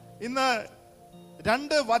ഇന്ന്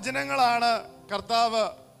രണ്ട് വചനങ്ങളാണ് കർത്താവ്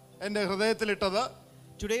എൻ്റെ ഹൃദയത്തിലിട്ടത്.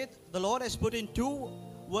 Today the Lord has put in two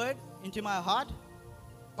words into my heart.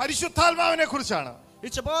 പരിശുദ്ധാത്മാവിനെ കുറിച്ചാണ്.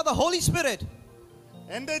 It's about the Holy Spirit.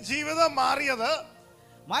 എൻ്റെ ജീവിതം മാറിയത്,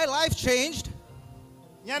 My life changed.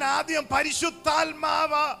 ഞാൻ ആദ്യം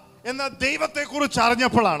പരിശുദ്ധാത്മാവ് എന്ന ദൈവത്തെ കുറിച്ച്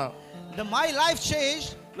അറിഞ്ഞപ്പോഴാണ്. My life changed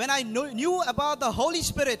when I knew about the Holy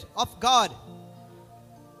Spirit of God.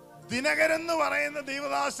 Dinakaran എന്ന് പറയുന്ന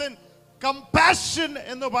ദൈവദാസൻ കമ്പാഷൻ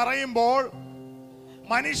എന്ന് പറയുമ്പോൾ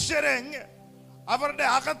മനുഷ്യരെ അവരുടെ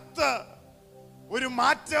അകത്ത് ഒരു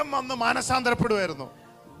മാറ്റം വന്ന് മാനസാന്തരപ്പെടുമായിരുന്നു.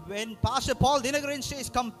 When Pastor Paul Dinagaran says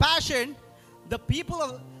compassion, the people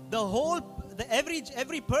of the whole,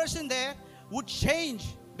 every person there would change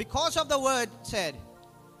because of the word said.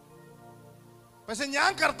 പക്ഷെ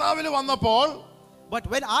ഞാൻ കർത്താവിൽ വന്നപ്പോൾ, but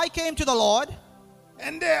when I came to the Lord,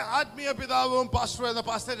 എൻ്റെ ആത്മീയ പിതാവും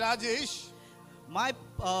pastor Rajesh, my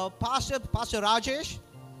pastor Rajesh,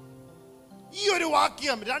 ഈ ഒരു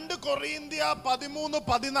വാക്യം 2 കൊറിന്ത്യർ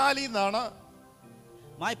 13:14 എന്നാണ്.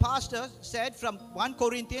 My pastor said from 1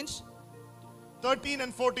 Corinthians 13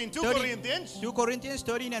 and 14. 2 Corinthians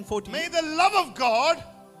 13 and 14. May the love of God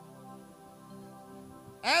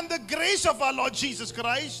and the grace of our Lord Jesus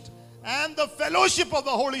Christ and the fellowship of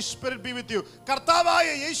the Holy Spirit be with you. കർത്താവായ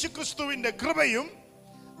യേശുക്രിസ്തുവിന്റെ കൃപയും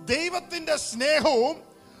ദൈവത്തിന്റെ സ്നേഹവും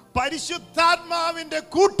പരിശുദ്ധാത്മാവിന്റെ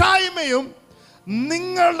കൂട്ടായ്മയും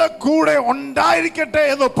നിങ്ങളുടെ കൂടെ ഉണ്ടായിരിക്കട്ടെ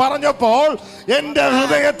എന്ന് പറഞ്ഞപ്പോൾ എൻ്റെ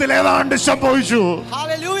ഹൃദയത്തിൽ ഏതാണ്ട് സംഭവിച്ചു.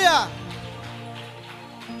 Hallelujah.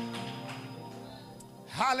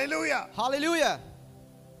 Hallelujah. Hallelujah.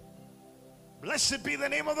 Blessed be the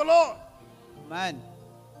name of the Lord. Man.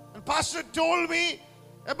 And Pastor told me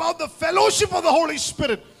about the fellowship of the Holy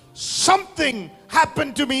Spirit. Something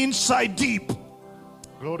happened to me inside deep.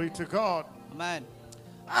 Glory to God. Amen.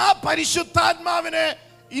 ആ പരിശുദ്ധാത്മാവിനെ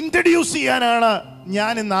introduce ചെയ്യാനാണ്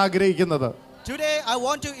ഞാൻ ഇന്ന് ആഗ്രഹിക്കുന്നത്. Today I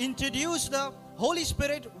want to introduce the Holy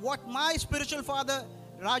Spirit, what my spiritual father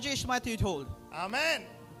Rajesh Matthew told. Amen.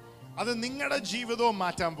 അത് നിങ്ങളുടെ ജീവിതവും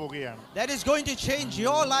മാറ്റാൻ പോകുകയാണ്. That is going to change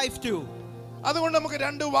your life too. അതുകൊണ്ട് നമുക്ക്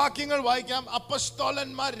രണ്ട് വാക്യങ്ങൾ വായിക്കാം.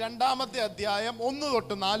 അപ്പസ്തോലന്മാർ 2-ാമത്തെ അധ്യായം 1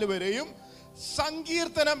 തൊട്ട് 4 വരെയും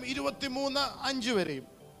സങ്കീർത്തനം 23:5 വരെയും.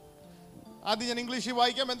 ആദ്യം ഞാൻ ഇംഗ്ലീഷിൽ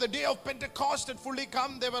വായിക്കാം. And the day of Pentecost had fully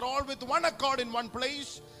come. They were all with one accord in one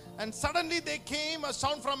place. And suddenly there came a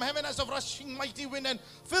sound from heaven as of rushing mighty wind and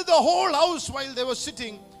filled the whole house while they were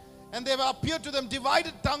sitting. And there appeared to them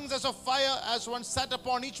divided tongues as of fire, as one sat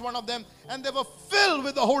upon each one of them. And they were filled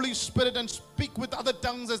with the Holy Spirit and speak with other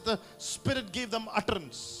tongues as the Spirit gave them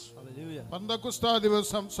utterance. Hallelujah. പന്തക്കുസ്താ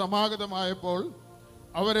ദിവസം സമാഗതമായപ്പോൾ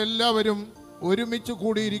അവരെല്ലാവരും ഒരുമിച്ച്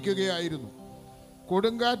കൂടിയിരിക്കുകയായിരുന്നു.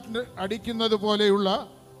 കൊടുങ്കാറ്റ് അടിക്കുന്നത് പോലെയുള്ള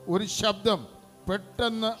ഒരു ശബ്ദം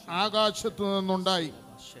പെട്ടെന്ന് ആകാശത്തു നിന്നുണ്ടായി.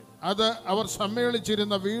 അത് അവർ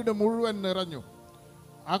സമ്മേളിച്ചിരുന്ന വീട് മുഴുവൻ നിറഞ്ഞു.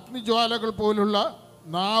 അഗ്നിജ്വാലകൾ പോലുള്ള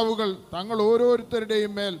നാവുകൾ തങ്ങൾ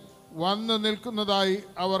ഓരോരുത്തരുടെയും മേൽ വന്ന് നിൽക്കുന്നതായി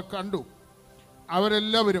അവർ കണ്ടു.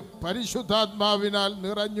 അവരെല്ലാവരും പരിശുദ്ധാത്മാവിനാൽ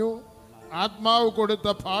നിറഞ്ഞു. ആത്മാവ് കൊടുത്ത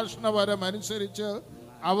ഭാഷണവരമനുസരിച്ച്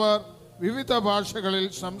അവർ വിവിധ ഭാഷകളിൽ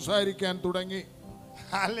സംസാരിക്കാൻ തുടങ്ങി.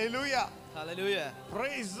 Hallelujah. Hallelujah.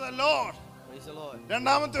 Praise the Lord. Praise the Lord.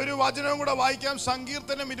 രണ്ടാമത്തെ ഒരു വചനവും കൂടെ വായിക്കാം.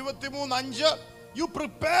 സങ്കീർത്തനം 23:5. You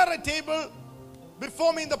prepare a table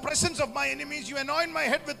before me in the presence of my enemies. You anoint my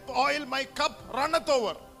head with oil. My cup runneth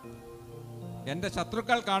over. എൻ്റെ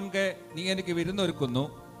ശത്രുക്കൾ കാണുക നീ എനിക്ക് വിരുന്നൊരുക്കുന്നു.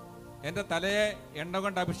 എൻ്റെ തലയെ എണ്ണ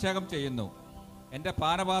കൊണ്ട് അഭിഷേകം ചെയ്യുന്നു. എൻ്റെ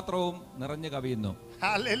പാനപാത്രവും നിറഞ്ഞു കവിയുന്നു.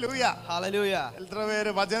 Hallelujah. Hallelujah. എത്ര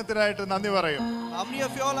പേര് വചനത്തിനായിട്ട് നന്ദി പറയും? How many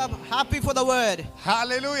of you all are happy for the word?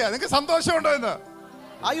 Hallelujah. നിങ്ങൾക്ക് സന്തോഷമുണ്ടോ ഇന്ന്?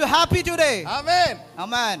 Are you happy today? Amen.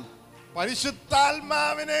 Amen.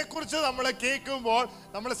 പരിശുദ്ധാത്മാവിനെ കുറിച്ച് നമ്മൾ കേൾക്കുമ്പോൾ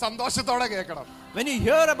നമ്മൾ സന്തോഷത്തോടെ കേൾക്കണം. When you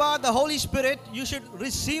hear about the Holy Spirit, you should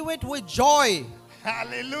receive it with joy.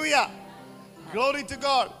 Hallelujah. Glory to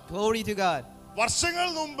God. Glory to God. വർഷങ്ങൾ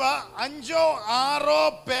മുമ്പ് 5-6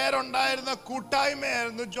 പേരുണ്ടായിരുന്ന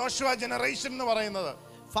കൂട്ടായ്മയായിരുന്നു ജോഷുവ ജനറേഷൻ എന്ന് പറയുന്നത്.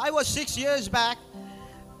 5 or 6 years back,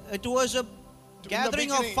 it was a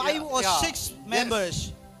gathering of 5 or 6 members.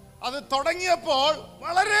 അത് തുടങ്ങിയപ്പോൾ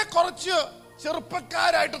വളരെ കുറച്ച്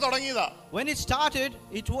ചെറുപ്പക്കാരായിട്ട് തുടങ്ങിയതാ. When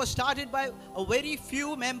it was started by a very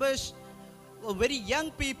few members, very young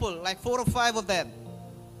people, like 4 or 5 of them.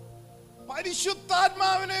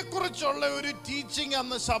 പരിശുദ്ധാത്മാവിനെ കുറിച്ചുള്ള ഒരു ടീച്ചിങ്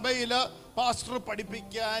അന്ന് സഭയിൽ പാസ്റ്റർ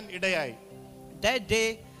പഠിപ്പിക്കാൻ ഇടയായി. That day,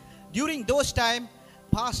 during those time,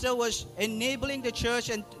 pastor was enabling the church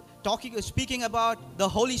and speaking about the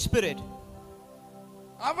Holy Spirit.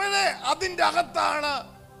 അവരെ അതിന്റെ അകത്താണ്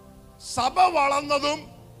സഭ വളർന്നതും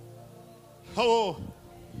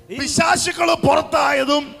പിശാചുക്കൾ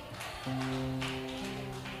പുറത്തായതും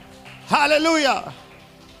ഹല്ലേലൂയ.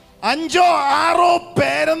 5-6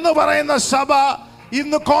 പേരെന്ന് പറയുന്ന സഭ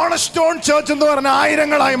ഇന്ന് കോർണർസ്റ്റോൺ ചർച്ച് എന്ന് പറഞ്ഞ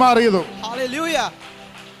ആയിരങ്ങളായി മാറിയത്. Hallelujah.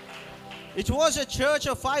 It was a church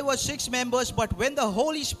of 5 or 6 members, but when the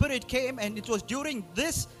Holy Spirit came, and it was during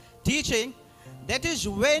this teaching, that is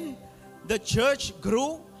when the church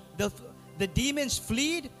grew, the demons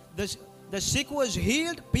fled, the sick was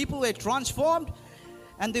healed, people were transformed,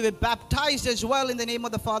 and they were baptized as well in the name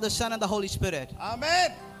of the Father, Son, and the Holy Spirit. Amen.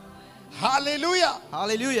 Hallelujah.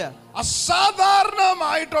 Hallelujah.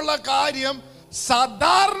 അസാധാരണമായിട്ടുള്ള കാര്യം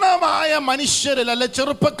സാധാരണമായ മനുഷ്യരിൽ അല്ലെ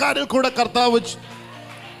ചെറുപ്പക്കാരിൽ കൂടെ കർത്താവ്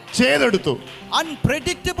ചെയ്തെടുത്തു.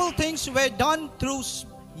 Unpredictable things were done through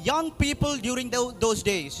young people during those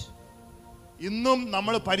days. ഇന്നും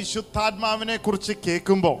നമ്മൾ പരിശുദ്ധാത്മാവിനെ കുറിച്ച്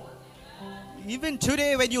കേൾക്കുമ്പോൾ, Even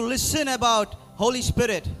today when you listen about Holy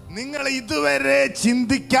Spirit, നിങ്ങൾ ഇതുവരെ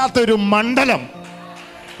ചിന്തിക്കാത്തൊരു മണ്ഡലം,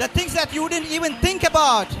 the things that you didn't even think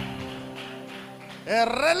about, a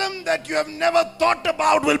realm that you have never thought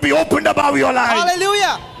about will be opened above your life.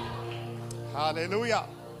 hallelujah, Hallelujah.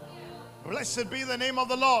 Blessed be the name of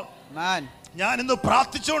the Lord. man. ഞാൻ ഇന്ന്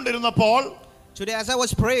പ്രാർത്ഥിച്ചുകൊണ്ടിരുന്നപ്പോൾ Today as I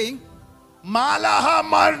was praying,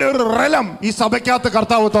 മാലാഹമാരുടെ ഒരു realm ഈ സഭയ്ക്കകത്ത്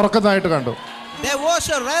കർത്താവ് തുറക്കുന്നതായിട്ട് കണ്ടു. there was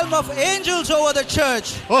a realm of angels over the church.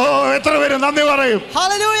 ഓ, എത്ര പേര് നന്ദി പറയും.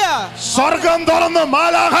 Hallelujah. സ്വർഗം തുറന്ന്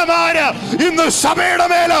മാലാഹമാര് ഇന്ന് സഭയുടെ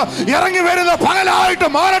മേൽ ഇറങ്ങി വരുന്ന പകലായിട്ട്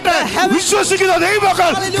മാറട്ടെ. വിശ്വസിക്കുന്ന ദൈവമക്കൾ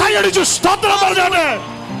കൈയടിച്ചു സ്തോത്രം പറഞ്ഞാട്ടെ.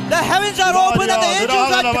 The heavens are open and the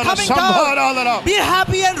angels are coming down. Be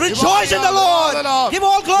happy and rejoice in the Lord. Give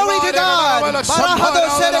all glory to God. Barahado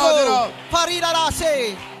serebo. Farirarase.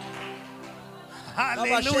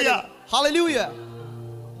 Hallelujah. Hallelujah.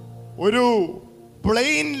 ഒരു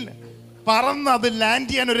പ്ലെയിൻ പറന്ന് അത് ലാൻഡ്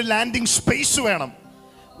ചെയ്യാൻ ഒരു ലാൻഡിംഗ് സ്പേസ് വേണം.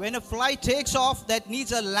 When a flight takes off, that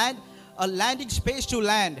needs a landing space to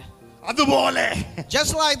land. അതുപോലെ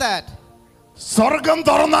Just like that. സ്വർഗം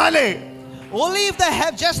തുറന്നാലേ, Only if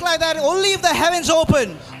just like that, only if the heavens open,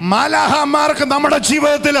 മാലാഹമാർക്ക് നമ്മുടെ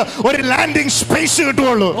ജീവിതത്തിൽ ഒരു ലാൻഡിംഗ് സ്പേസ്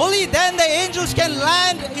കിട്ടുള്ളൂ. only then the angels can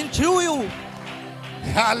land into you.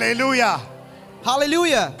 Hallelujah.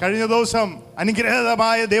 Hallelujah. കഴിഞ്ഞ ദിവസം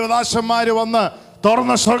അനുഗ്രഹീതമായ ദേവദാസന്മാര് വന്ന്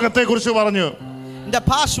തുറന്ന സ്വർഗത്തെ കുറിച്ച് പറഞ്ഞു. In the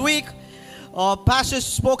past week, pastors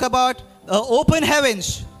spoke about open heavens.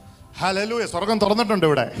 Hallelujah. സ്വർഗം തുറന്നിട്ടുണ്ട്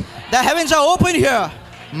ഇവിടെ. The heavens are open here.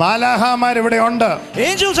 മാലാഹമാർ ഇവിടെ ഉണ്ട്.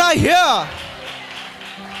 Angels are here.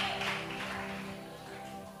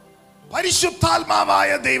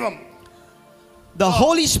 പരിശുദ്ധാത്മാവായ ദൈവം, The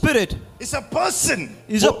Holy Spirit is a person.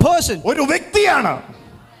 is a person. ഒരു വ്യക്തിയാണ്.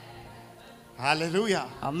 Hallelujah.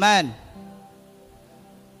 Amen.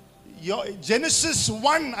 ജെനസിസ്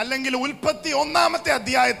 1 അല്ലെങ്കിൽ ഉൽപ്പത്തി 1-ാമത്തെ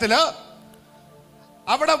അധ്യായത്തില്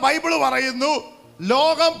അവിടെ ബൈബിള് പറയുന്നു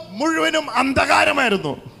ലോകം മുഴുവനും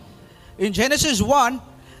അന്ധകാരമായിരുന്നു. In Genesis 1,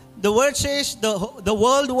 the word says the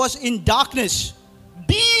world was in darkness.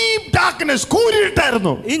 Deep darkness,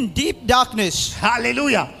 കൂരിരുട്ടായിരുന്നു. In deep darkness.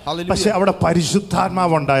 Hallelujah. Hallelujah. പക്ഷെ അവിടെ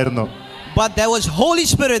പരിശുദ്ധാത്മാവ് ഉണ്ടായിരുന്നു. But there was Holy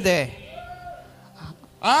Spirit there.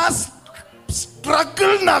 ആ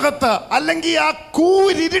സ്ട്രഗിളിനകത്ത് അല്ലെങ്കിൽ ആ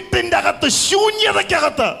കൂരിരുട്ടിന്റെ അകത്ത്,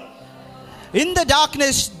 ശൂന്യതയ്ക്കകത്ത്, In the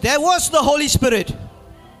darkness, there was the Holy Spirit.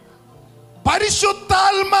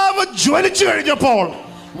 പരിശുദ്ധാത്മാവ് ജ്വലിച്ചു കഴിഞ്ഞപ്പോൾ,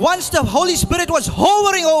 Once the Holy Spirit was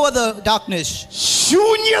hovering over the darkness,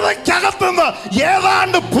 ശൂന്യതയ്ക്കകത്തുനിന്ന്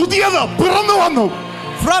ഏതാണ്ട് പുതിയത് പിറന്നു വന്നു.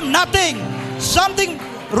 from nothing, something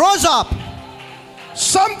rose up.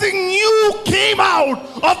 Something new came out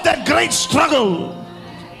of that great struggle.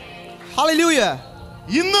 Hallelujah.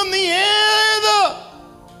 ഇന്ന് നീ ഏത്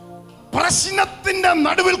പ്രശ്നത്തിന്റെ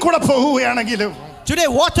നടുവിൽ കൂടെ പോവുകയാണെങ്കിലും, Today,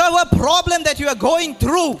 whatever problem that you are going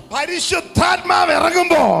through, പരിശുദ്ധാത്മാവ്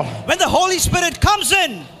ഇറങ്ങുമ്പോൾ, when the Holy Spirit comes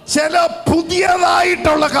in, ചില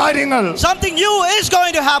പുതിയതായിട്ടുള്ള കാര്യങ്ങൾ, something new is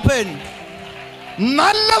going to happen.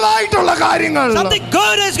 നല്ലതായിട്ടുള്ള കാര്യങ്ങൾ Something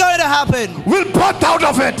good is going to happen. will birth out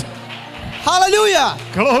of it. Hallelujah.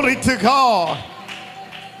 Glory to God.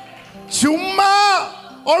 ചുമ്മാ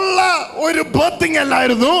ഉള്ള ഒരു birthing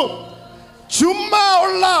അല്ലായിരുന്നു, ചുമ്മാ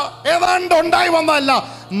ഉള്ള ഏതാണ്ട് ഉണ്ടായി വന്നല്ല,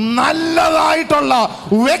 നല്ലതായിട്ടുള്ള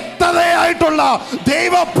വ്യക്തതയായിട്ടുള്ള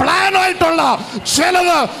ദൈവ പ്ലാനായിട്ടുള്ള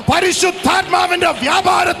ചിലത് പരിശുദ്ധാത്മാവിന്റെ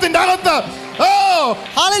വ്യാപാരത്തിന്റെ അകത്ത്. Oh,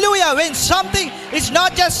 Hallelujah. When something is not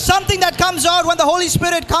just something that comes out when the Holy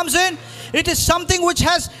Spirit comes in, it is something which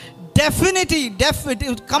has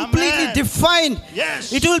completely Amen. defined. Yes.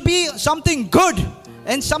 It will be something good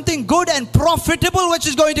and something good and profitable which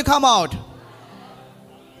is going to come out.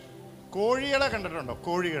 കോഴികളെ കണ്ടിട്ടുണ്ടോ?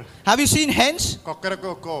 കോഴികൾ. Have you seen hens?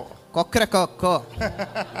 കൊക്കരക്കോ. Kokrakoko.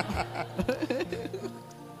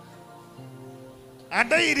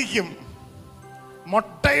 അടയിരിക്കും,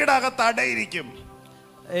 മുട്ടയുടെ അകത്ത് അടയിരിക്കും.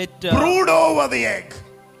 it brood over the egg.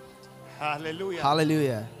 Hallelujah.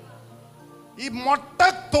 hallelujah. ഈ മുട്ട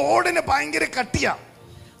തോടിന് ഭയങ്കര കട്ടിയാ.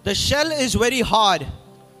 The shell is very hard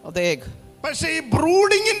of the egg, പക്ഷെ ഈ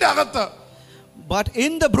ബ്രൂഡിങ്ങിന്റെ അകത്ത് but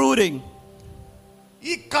in the brooding,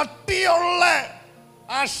 ഈ കട്ടിയുള്ള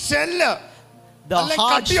ആ ഷെല്ല്, the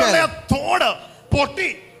hard കട്ടിയുള്ള shell, തോട് പൊട്ടി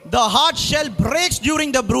the hard shell breaks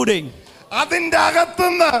during the brooding. അതിന്റെ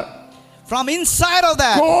അകത്തുനിന്ന് From inside of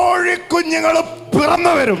that, കോഴിക്കുഞ്ഞുങ്ങൾ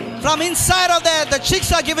പിറന്നു വരും. from inside of that, the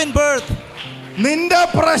chicks are given birth. നിന്റെ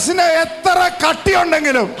പ്രശ്നം എത്ര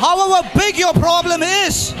കട്ടിയുണ്ടെങ്കിലും, However big your problem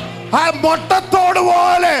is, ആ മുട്ടത്തോട്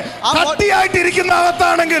പോലെ കട്ടിയായിട്ടിരിക്കുന്ന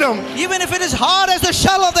അകത്താണെങ്കിലും, even if it is hard as the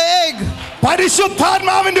shell of the egg,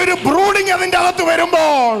 പരിശുദ്ധാത്മാവിന്റെ ഒരു ബ്രൂഡിംഗ് അതിന്റെ അകത്ത്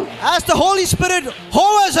വരുമ്പോൾ, as the Holy Spirit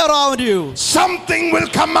hovers around you, something will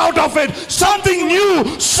come out of it. Something new,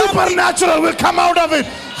 supernatural will come out of it.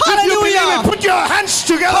 If you Hallelujah. believe it, put your hands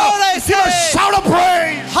together. Lord, I Give a say, shout of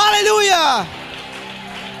praise. hallelujah.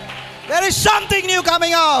 There is something new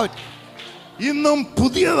coming out. ഇന്നും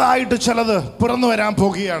പുതിയതായിട്ട് ചിലത് പിറന്നു വരാൻ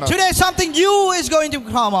പോകുകയാണ്. Today something new is going to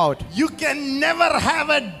come out. You can never have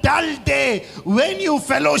a dull day when you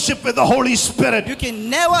fellowship with the Holy Spirit. You can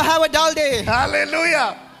never have a dull day. Hallelujah.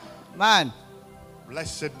 Man,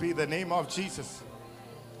 Blessed be the name of Jesus.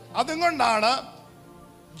 അതുകൊണ്ടാണ്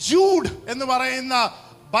Jude എന്ന് പറയുന്ന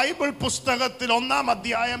Bible പുസ്തകത്തിൽ 1-ാം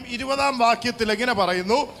അധ്യായം 20-ാം വാക്യത്തിൽ ഇങ്ങനെ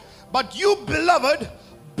പറയുന്നു, but you beloved,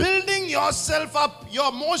 building yourself up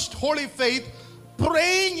your most holy faith,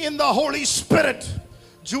 praying in the Holy Spirit.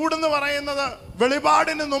 Jude എന്ന് പറയുന്നത്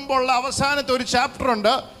വെളിപാടിന് മുമ്പുള്ള അവസാനത്തെ ഒരു ചാപ്റ്റർ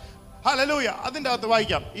ഉണ്ട്. ഹല്ലേലൂയ. അതിന്റെ അകത്ത്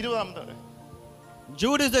വായിക്കാം 20-ാമത്തെ.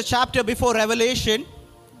 Jude is the chapter before Revelation,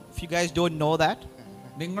 if you guys don't know that.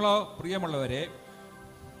 നിങ്ങളോ പ്രിയമുള്ളവരെ,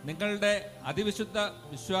 നിങ്ങളുടെ അതിവിശുദ്ധ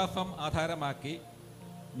വിശ്വാസം ആധാരമാക്കി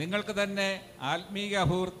നിങ്ങൾക്ക് തന്നെ ആത്മീയ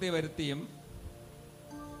അഭിവൃദ്ധി വരുത്തിയും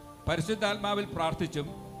പരിശുദ്ധാത്മാവിൽ പ്രാർത്ഥിച്ചും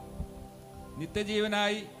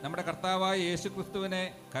നിത്യജീവനായി നമ്മുടെ കർത്താവായ യേശുക്രിസ്തുവിനെ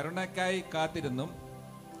കരുണയ്ക്കായി കാത്തിരുന്നും.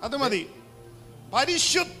 അത് മതി.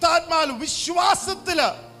 പരിശുദ്ധാത്മാവിൽ വിശ്വാസത്തില്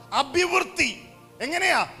അഭിവൃദ്ധി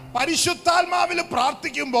എങ്ങനെയാ? പരിശുദ്ധാത്മാവിൽ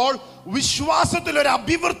പ്രാർത്ഥിക്കുമ്പോൾ വിശ്വാസത്തിൽ ഒരു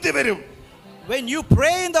അഭിവൃദ്ധി വരും. When you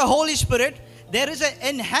pray in the Holy Spirit, there is an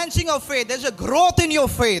enhancing of faith. There's a growth in your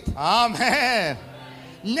faith. Amen.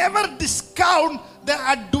 Never discount the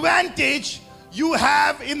advantage you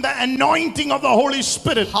have in the anointing of the Holy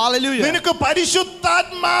Spirit. Hallelujah. നിനക്ക്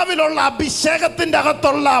പരിശുദ്ധാത്മാവിലുള്ള അഭിഷേകത്തിന്റെ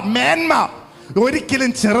അകത്തുള്ള മേന്മ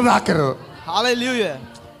ഒരിക്കലും ചെറുതാക്കരുത്. Hallelujah.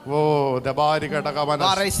 ഓ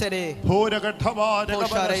Baraisere.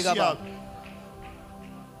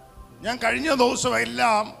 ഞാൻ കഴിഞ്ഞ ദിവസം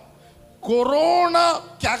എല്ലാം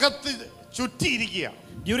കൊറോണക്കകത്ത് ചുറ്റിയിരിക്കുക.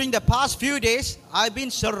 During the past few days, I've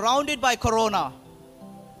been surrounded by corona.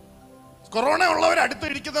 Corona ഉള്ളവർ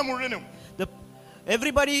അടുത്തിരിക്കുന്ന മുഴുവനും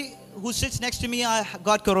Everybody who sits next to me, I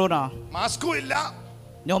got corona. മാസ്കും ഇല്ല,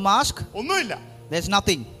 No mask, ഒന്നുമില്ല, there's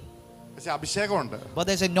nothing. പക്ഷെ അഭിഷേകമുണ്ട്. But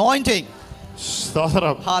there's anointing.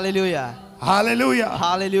 സ്തോത്രം. Hallelujah. ഹല്ലേലൂയ.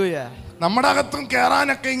 Hallelujah. നമ്മുടെ അകത്തും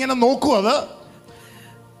കേറാനൊക്കെ ഇങ്ങനെ നോക്കും അത്,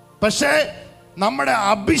 പക്ഷേ നമ്മുടെ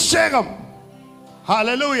അഭിഷേകം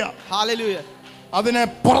ഹല്ലേലൂയ Hallelujah. അതിനെ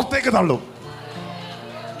പുറത്തേക്ക് തള്ളും.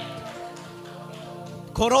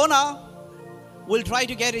 Corona will try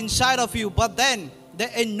to get inside of you, but then the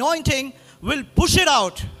anointing will push it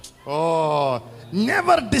out. Oh,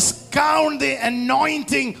 never discount the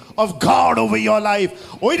anointing of God over your life.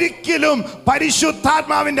 ഒരിക്കലും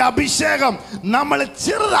പരിശുദ്ധാത്മാവിന്റെ അഭിഷേകം നമ്മൾ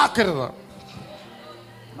ചെറുതാക്കരുത്.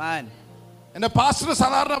 Man, എന്റെ പാസ്റ്റർ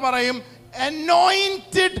സാധാരണ പറയും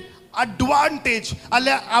anointed advantage, അല്ല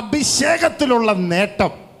അഭിഷേകത്തിലുള്ള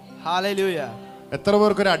നേട്ടം. hallelujah. എത്ര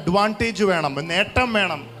പേർക്ക് ഒരു അഡ്വാൻറ്റേജ് വേണം, നേട്ടം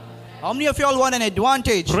വേണം? How many of you all want an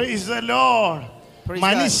advantage? Praise the Lord. Praise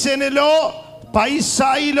മനുഷ്യനിലോ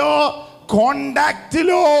പൈസയിലോ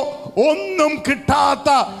കോണ്ടാക്റ്റിലോ ഒന്നും കിട്ടാത്ത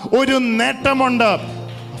ഒരു നേട്ടമുണ്ട്,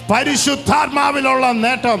 പരിശുദ്ധാത്മാവിലുള്ള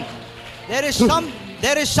നേട്ടം.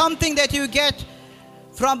 There is something that you get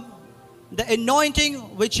from the anointing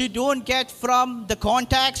which you don't get from the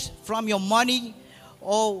contacts, from your money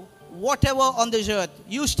or whatever on this earth.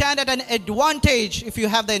 You stand at an advantage if you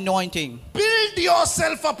have the anointing. Build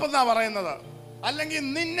yourself up എന്നാ പറയുന്നത്. അല്ലെങ്കിൽ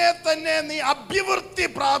നിന്നെ തന്നെ നീ അഭിവൃദ്ധി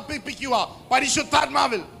പ്രാപിപ്പിക്കുക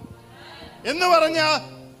പരിശുദ്ധാത്മാവിൽ എന്ന് പറഞ്ഞ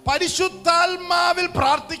പരിശുദ്ധാത്മാവിൽ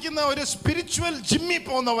പ്രാർത്ഥിക്കുന്ന ഒരു സ്പിരിച്വൽ ജിമ്മിൽ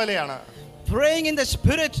പോകുന്ന പോലെയാണ്. Praying in the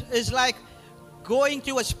spirit is like going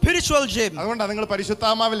to a spiritual gym. അതുകൊണ്ടാണ് നിങ്ങൾ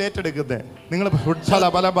പരിശുദ്ധാത്മാവിൽ ഏറ്റെടുക്കുന്നത്. നിങ്ങൾ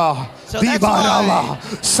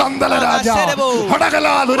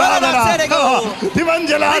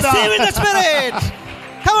Receive in the spirit.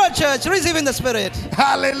 Come on, church, receive in the spirit.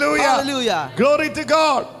 Hallelujah. Hallelujah. Glory to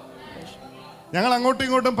God. ഞങ്ങൾ അങ്ങോട്ടും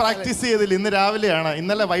ഇങ്ങോട്ടും പ്രാക്ടീസ് ചെയ്തില്ല. ഇന്ന് രാവിലെയാണ്,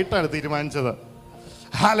 ഇന്നലെ വൈകിട്ടാണ് തീരുമാനിച്ചത്.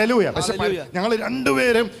 ഹല്ലേലൂയ. പക്ഷെ Hallelujah. ഞങ്ങൾ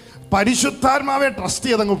രണ്ടുപേരും പരിശുദ്ധാത്മാവെ ട്രസ്റ്റ്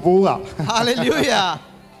ചെയ്തങ്ങ് പോവുക. Hallelujah.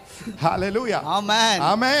 Hallelujah. Amen.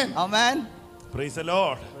 Amen. Amen. Praise the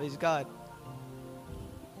Lord. Praise God.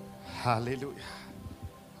 Hallelujah.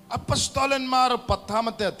 അപ്പോസ്തലന്മാർ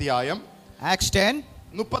 10-ാമത്തെ അധ്യായം Acts 10,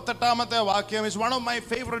 38-ാമത്തെ വാക്യം is one of my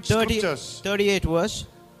favorite 30, scriptures. 38 verse.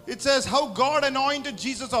 It says how God anointed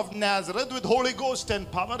Jesus of Nazareth with Holy Ghost and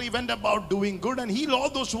power. He went about doing good and healed all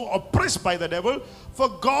those who were oppressed by the devil, for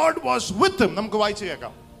God was with him. നമുക്ക് വായിച്ചു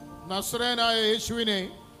കേൾക്കാം. നസ്രേനായ യേശുവിനെ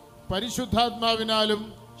പരിശുദ്ധാത്മാവിനാലും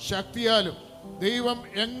ശക്തിയാലും ദൈവം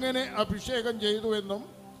എങ്ങനെ അഭിഷേകം ചെയ്തുവെന്നും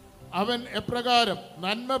അവൻ എപ്രകാരം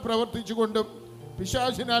നന്മ പ്രവർത്തിച്ചുകൊണ്ടും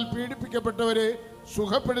പിശാചിനാൽ പീഡിപ്പിക്കപ്പെട്ടവരെ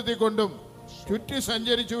സുഖപ്പെടുത്തിക്കൊണ്ടും ചുറ്റി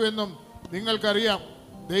സഞ്ചരിച്ചുവെന്നും നിങ്ങൾക്കറിയാം.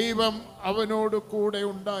 ദൈവം അവനോട് കൂടെ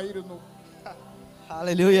ഉണ്ടായിരുന്നു.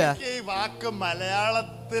 Hallelujah. ഈ വാക്ക്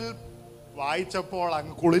മലയാളത്തിൽ വായിച്ചപ്പോൾ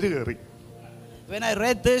അങ്ങ് കുളിര് കയറി. When I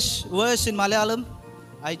read this verse in Malayalam,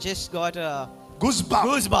 I just got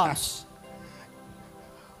goosebumps.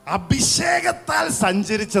 അഭിഷേകത്താൽ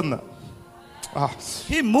സഞ്ചരിച്ചെന്ന്.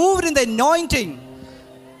 He moved in the anointing.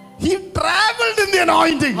 He traveled in the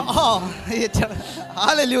anointing. Oh,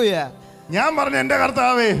 hallelujah. ഞാൻ പറഞ്ഞു, എൻ്റെ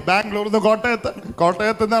കർത്താവേ, ബാംഗ്ലൂരിൽ നിന്ന്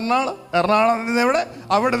കോട്ടയത്ത് നിന്ന് എറണാകുളത്ത് നിന്ന് ഇവിടെ,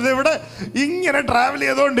 അവിടെ നിന്ന് ഇവിടെ, ഇങ്ങനെ ട്രാവൽ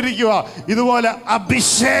ചെയ്തുകൊണ്ടിരിക്കുക. ഇതുപോലെ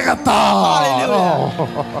അഭിഷേകത്താൽ.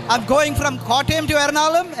 I'm going from Kottayam to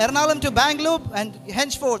Ernakulam to Bangalore, and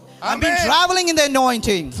henceforth I've been Amen. traveling in the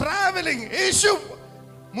anointing. Travelling. യേശു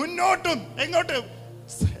മുന്നോട്ടും എങ്ങോട്ടും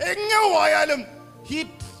എങ്ങനെ പോയാലും he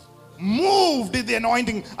moved in the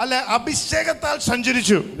anointing. അല്ല, അഭിഷേകത്താൽ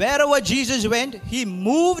സഞ്ചരിച്ചു. Wherever Jesus went, he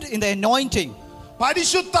moved in the anointing.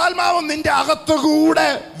 പരിശുദ്ധാത്മാവ് നിന്റെ അകത്തുകൂടെ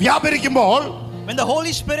വ്യാപരിക്കുമ്പോൾ, When the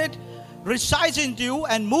Holy Spirit resides in you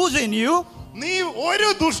and moves in you, നീ ഒരു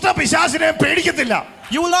ദുഷ്ട പിശാചിനെ പേടിക്കത്തില്ല.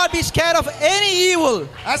 you will not be scared of any evil.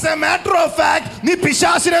 As a matter of fact, നീ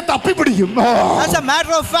പിശാചിനെ തപ്പിപ്പിടിക്കും. As a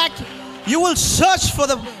matter of fact, you will search for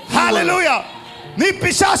the evil. Hallelujah. നീ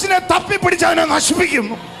പിശാചിനെ തപ്പിപ്പിടിച്ച് അവനെ നശിപ്പിക്കും.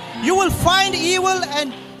 You will find evil and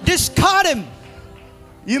discard him.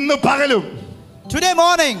 ഇന്ന് പകലും Today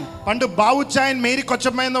morning, പണ്ട് ബാബുച്ചായൻ Mary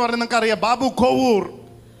കൊച്ചമ്മ എന്ന് പറയുന്ന നിങ്ങൾക്ക് അറിയാം, ബാബു കോവൂർ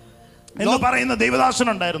എന്ന് പറയുന്ന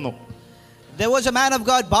ദൈവദാസനുണ്ടായിരുന്നു. there was a man of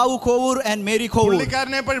God, Babu Kovur and Mary Kovur.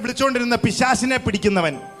 പുള്ളിക്കാരനെ വിളിച്ചുകൊണ്ടിരുന്ന പിശാചിനെ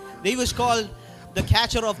പിടിക്കുന്നവൻ. He was called the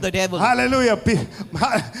catcher of the devil. Hallelujah.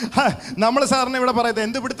 നമ്മൾ സാറിന് ഇവിടെ പറയുന്നത്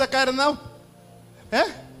എന്ത് പിടുത്തക്കാരെന്നാ?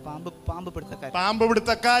 പാമ്പ്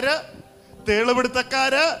പിടുത്തക്കാര്, തേള്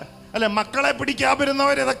പിടുത്തക്കാര്, അല്ലെ, മക്കളെ പിടിക്കാൻ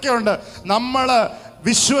വരുന്നവർ, ഇതൊക്കെ ഉണ്ട്. നമ്മള്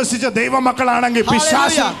വിശ്വസിച്ച ദൈവമക്കളാണെങ്കിൽ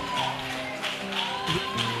പിശാച്.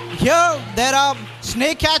 Here there are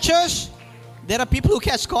snake catchers, there are people who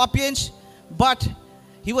catch scorpions, but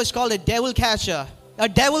he was called a devil catcher, a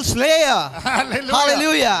devil slayer. Hallelujah.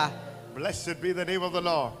 Hallelujah. Blessed be the name of the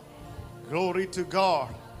Lord. Glory to God.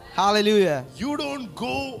 Hallelujah. You don't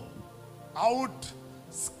go out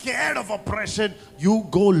scared of oppression, you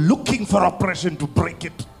go looking for oppression to break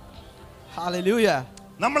it. Hallelujah.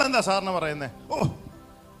 നമ്മൾ എന്താ സാറിന് പറയുന്നേ? ഓ,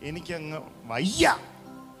 എനിക്കങ്ങ് വയ്യ,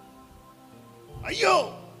 അയ്യോ,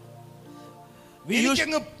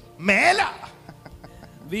 എനിക്കങ്ങ് മേല.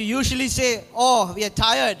 We usually say, oh, we are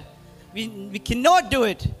tired, we cannot do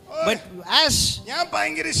it. But as ഞാൻ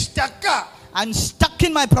ഭയങ്കര സ്റ്റക്കാ, I'm stuck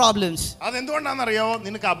in my problems. അതെന്തുകൊണ്ടാണെന്നറിയോ?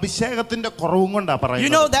 നിനക്ക് അഭിഷേകത്തിന്റെ കുറവും കൊണ്ടാ You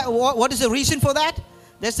പറയുന്നത്. know that what is the reason for that?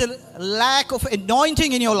 There's a lack of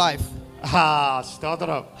anointing in your life.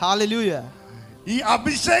 സ്തോത്രം. Hallelujah. ഈ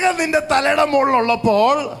അഭിഷേകം നിന്റെ തലയുടെ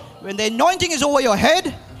മുകളിലുള്ളപ്പോൾ, When the anointing is over your head,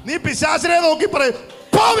 നീ പിശാചിനെ നോക്കി പറയും,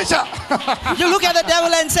 പോ പിശാ. you look at the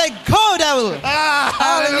devil and say, go devil.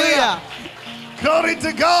 Hallelujah. Glory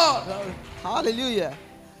to God. Hallelujah.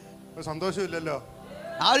 സന്തോഷമില്ലല്ലോ.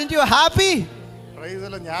 Aren't you happy? Praise the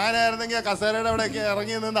Lord. ഞാനായിരുന്നെങ്കിൽ കസേരയുടെ അവിടെയൊക്കെ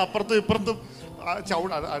ഇറങ്ങി നിന്ന് അപ്പുറത്തും ഇപ്പുറത്തും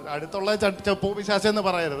അടുത്തുള്ള പിശാചെന്ന്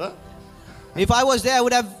പറയരുത്. If I was there, I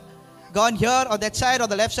would have gone here or that side or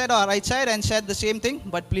the left side or right side and said the same thing.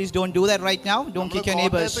 But please don't do that right now. Don't kick your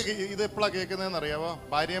neighbors. ഇത് എപ്പോഴാ കേൾക്കുന്നതെന്ന് അറിയാമോ?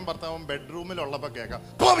 ഭാര്യയും ഭർത്താവും ബെഡ്റൂമിലുള്ളപ്പോ കേൾക്കാം,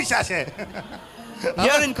 പോ പിശാചേ.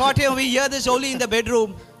 Here in Kottayam, we hear this only in the bedroom,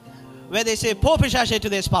 where they say, po pishashe to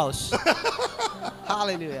their spouse.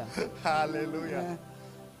 Hallelujah. Hallelujah.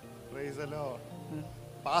 Praise the Lord.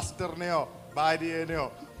 പാസ്റ്ററിനെയോ ഭാര്യനെയോ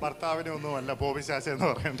ഭർത്താവിനെയോ ഒന്നും അല്ല പോ പിശാചേ എന്ന്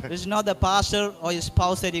പറയണ്ടേ. This is not the pastor or your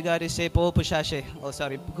spouse that you got to say, po pishashe. Oh,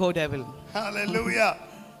 sorry, go devil. Hallelujah.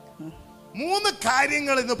 3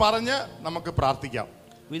 കാര്യങ്ങൾ ഇന്ന് പറഞ്ഞ് നമുക്ക് പ്രാർത്ഥിക്കാം.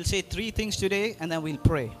 We'll say 3 things today and then we'll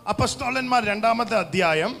pray. അപ്പോസ്തലന്മാർ 2-ാമത്തെ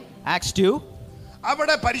അധ്യായം Acts 2,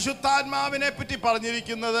 അവിടെ പരിശുദ്ധാത്മാവിനെ പറ്റി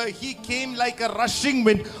പറഞ്ഞിരിക്കുന്നത് he came like a rushing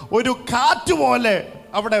wind. ഒരു കാറ്റ് പോലെ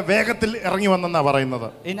അവിടെ വേഗത്തിൽ ഇറങ്ങി വന്നെന്നാ പറയുന്നത്.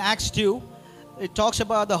 In Acts 2, it talks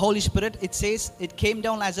about the Holy Spirit. It says it came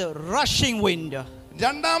down as a rushing wind.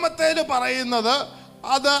 രണ്ടാമത്തേല് പറയുന്നത്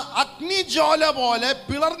അത് അഗ്നിജ്വാല പോലെ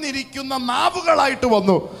പിളർന്നിരിക്കുന്ന നാവുകളായിട്ട്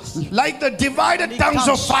വന്നു. Like the divided tongues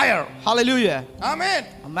of fire. Hallelujah. Amen.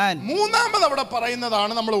 Amen. മൂന്നാമത് അവിടെ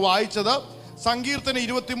പറയുന്നതാണ് നമ്മൾ വായിച്ചത് സങ്കീർത്തനം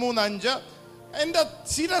 23:5. എന്റെ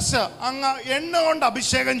ശിരസ് അങ്ങ് എണ്ണ കൊണ്ട്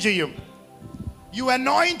അഭിഷേകം ചെയ്യും. You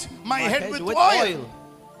anoint my head with oil.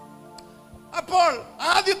 അപ്പോൾ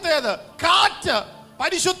ആദ്യത്തേത് കാറ്റ്,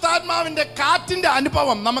 പരിശുദ്ധാത്മാവിന്റെ കാറ്റിന്റെ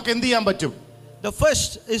അനുഭവം നമുക്ക് എന്ത് ചെയ്യാൻ പറ്റും? The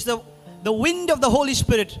first is the wind of the Holy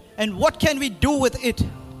Spirit, and what can we do with it?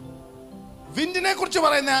 വിൻഡിനെ കുറിച്ച്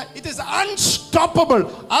പറയുന്ന it is unstoppable.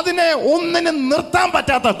 അതിനെ ഒന്നിനും നിർത്താൻ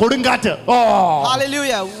പറ്റാത്ത കൊടുങ്കാറ്റ്.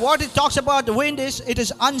 Hallelujah. What it talks about the wind is it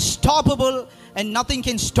is unstoppable and nothing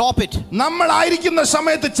can stop it. നമ്മൾ ആയിരിക്കുന്ന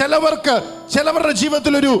സമയത്ത് ചിലവരുടെ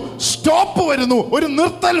ജീവിതത്തിൽ ഒരു സ്റ്റോപ്പ് വരുന്നു, ഒരു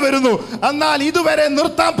നിർത്തൽ വരുന്നു. എന്നാൽ ഇതുവരെ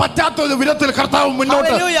നിർത്താൻ പറ്റാത്ത ഒരു വിധത്തിൽ കർത്താവ്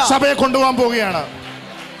മുന്നോട്ട് സഭയെ കൊണ്ടുപോകാൻ പോവുകയാണ്.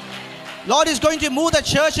 Lord is going to move the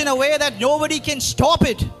church in a way that nobody can stop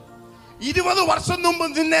it. 20 വർഷം മുമ്പ്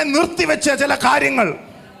നിന്നെ നിർത്തിവെച്ച ചില കാര്യങ്ങൾ,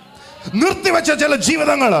 നിർത്തിവെച്ച ചില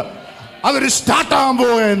ജീവിതങ്ങൾ അതൊരു സ്റ്റാർട്ട് ആകാൻ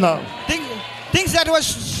പോവുകയെന്ന്. Things that was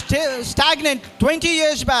stagnant 20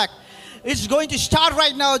 years back, it's going to start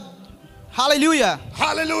right now. Hallelujah.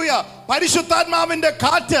 Hallelujah. പരിശുദ്ധാത്മാവിന്റെ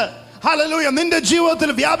കാറ്റ് ഹല്ലേലൂയ നിന്റെ ജീവിതത്തിൽ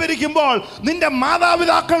വ്യാപരിക്കുമ്പോൾ നിന്റെ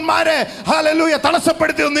മാതാപിതാക്കന്മാരെ ഹല്ലേലൂയ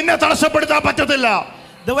തടസ്സപ്പെടുത്തി നിന്നെ തടസ്സപ്പെടുത്താൻ പറ്റത്തില്ല.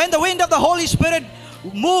 When the wind of the Holy Spirit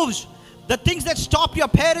moves, the things that stopped your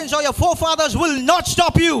parents or your forefathers will not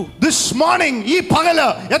stop you. This morning ഈ പകല്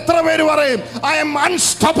എത്ര പേര് പറയും I am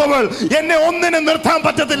unstoppable, എന്നെ ഒന്നിനും നിർത്താൻ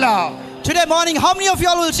പറ്റത്തില്ല? Today morning, how many of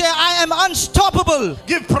y'all will say I am unstoppable?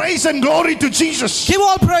 Give praise and glory to Jesus. Give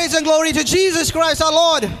all praise and glory to Jesus Christ our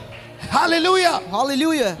Lord. Hallelujah.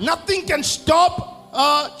 Hallelujah. Nothing can stop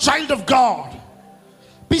a child of God.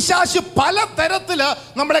 പിശാച് പല തരത്തില്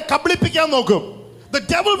നമ്മളെ കബളിപ്പിക്കാൻ നോക്കും. The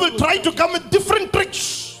devil will try to come with different tricks.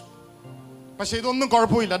 പക്ഷേ ഇതൊന്നും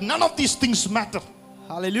കുഴപ്പമില്ല. None of these things matter.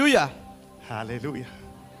 Hallelujah. Hallelujah.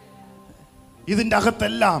 ഇതിന്റെ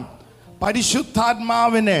അകത്തെല്ലാം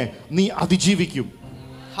പരിശുദ്ധാത്മാവിനെ നീ അതിജീവിക്കും.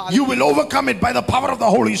 You will overcome it by the power of the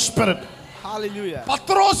Holy Spirit. Hallelujah.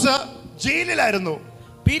 Pathros ജയിലിലായിരുന്നു.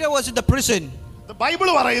 Peter was in the prison. The Bible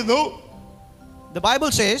പറയുന്നു, The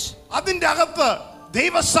Bible says അതിന്റെ അകത്ത്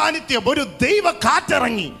ദൈവസാന്നിധ്യം ഒരു ദൈവ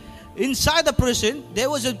കാറ്റിറങ്ങി. inside the prison there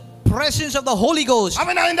was a presence of the Holy Ghost.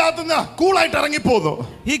 അവൻ അതിന്റെ അകത്തുനിന്ന് കൂളായിട്ട് ഇറങ്ങിപ്പോന്നു.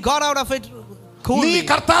 He got out of it നീ coolly.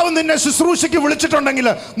 കർത്താവ് നിന്നെ ശുശ്രൂഷയ്ക്ക് വിളിച്ചിട്ടുണ്ടെങ്കിൽ,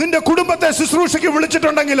 നിന്റെ കുടുംബത്തെ ശുശ്രൂഷയ്ക്ക്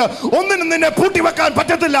വിളിച്ചിട്ടുണ്ടെങ്കിൽ ഒന്നിനും നിന്നെ പൂട്ടിവെക്കാൻ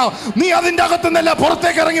പറ്റത്തില്ല. നീ അതിന്റെ അകത്തുനിന്നല്ല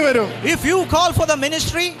പുറത്തേക്ക് ഇറങ്ങി വരും. If you call for the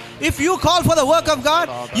ministry, if you call for the work of God,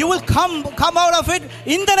 you will come out of it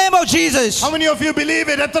in the name of Jesus. How many of you believe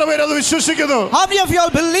it? എത്ര പേര് അത് വിശ്വസിക്കുന്നു? How many of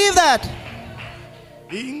y'all believe that?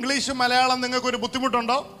 ഈ English Malayalam നിങ്ങൾക്ക് ഒരു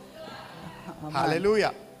ബുദ്ധിമുട്ടുണ്ടോ? Hallelujah.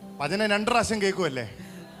 വചനം 2 പ്രാവശ്യം കേൾക്കുമല്ലേ?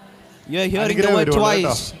 You are hearing the word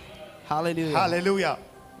twice. Hallelujah. Hallelujah.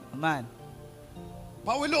 Amen.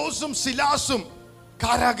 പൗലോസും സിലാസും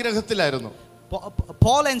കാരാഗ്രഹത്തിലായിരുന്നു.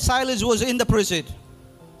 Paul and Silas was in the prison.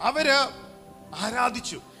 അവര്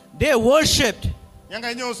ആരാധിച്ചു. They worshipped. ഞാൻ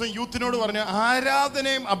കഴിഞ്ഞ ദിവസം യൂത്തിനോട് പറഞ്ഞു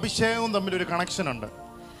ആരാധനയും അഭിഷേകവും തമ്മിൽ ഒരു കണക്ഷൻ ഉണ്ട്.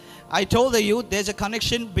 I told the youth there's a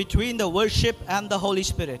connection between the worship and the Holy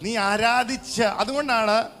Spirit. നീ ആരാധിച്ച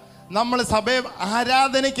അതുകൊണ്ടാണ് നമ്മൾ സഭയെ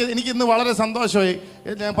ആരാധനയ്ക്ക് എനിക്ക് ഇന്ന് വളരെ സന്തോഷമായി.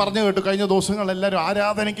 ഞാൻ പറഞ്ഞു കേട്ടു കഴിഞ്ഞ ദിവസങ്ങൾ എല്ലാവരും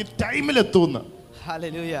ആരാധനയ്ക്ക് ടൈമിലെത്തുമെന്ന്.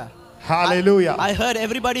 Hallelujah. Hallelujah. I heard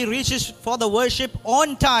everybody reaches for the worship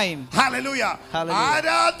on time. Hallelujah. Hallelujah.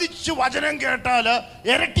 ആരാധിച്ചു വചനം കേട്ടാല്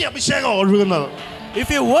ഇരട്ടി അഭിഷേകം ഒഴുകുന്നത്. If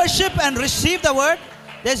you worship and receive the word,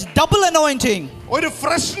 there's double anointing. ഒരു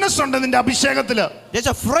ഫ്രഷ്നെസ് ഉണ്ട് നിന്റെ അഭിഷേകത്തില്. There's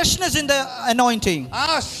a freshness in the anointing.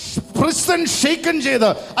 ആ prison shaken ചെയ്ത്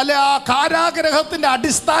അല്ലെ ആ കാരാഗ്രഹത്തിന്റെ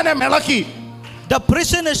അടിസ്ഥാനം ഇളക്കി. The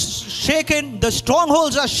prison is shaken, the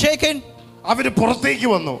strongholds are shaken, അവര് പുറത്തേക്ക്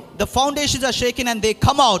വന്നു. the foundations are shaken and they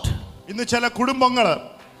come out. ഇന്ന് ചില കുടുംബങ്ങള്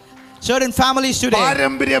Certain families today,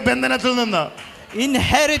 പാരമ്പര്യ ബന്ധനത്തിൽ നിന്ന്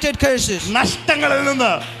inherited curses, നഷ്ടങ്ങളിൽ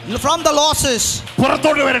നിന്ന് from the losses,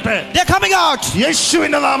 പുറത്തോട്ട് വരട്ടെ. they're coming out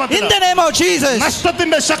യേശുവിന്റെ in നാമത്തിൽ the name of Jesus.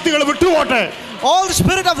 നഷ്ടത്തിന്റെ ശക്തികൾ വിട്ടുപോട്ടെ. All the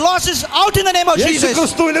spirit of losses out in the name of Yeshu Jesus.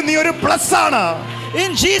 ക്രിസ്തുവിൽ നീ ഒരു പ്ലസ് ആണ്.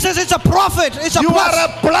 In Jesus it's a prophet, it's a You are plus. a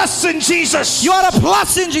plus in Jesus. You are a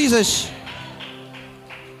plus in Jesus.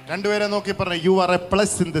 രണ്ടുപേരെ നോക്കി പറഞ്ഞു you are a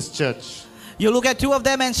plus in this church. You look at two of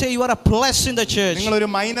them and say you are a plus in the church. നിങ്ങൾ ഒരു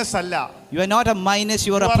minus അല്ല. You are not a minus,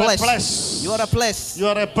 you are a plus. You are a plus. You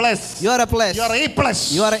are a plus. You are a plus. You are a plus.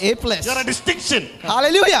 You are a plus. You are a distinction.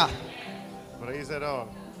 Hallelujah. Praise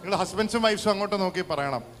നിങ്ങൾ ഹസ്ബൻഡ്സും വൈഫ്സും അങ്ങോട്ട് നോക്കി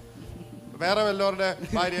പറയണം. വേറെ വല്ലവരുടെ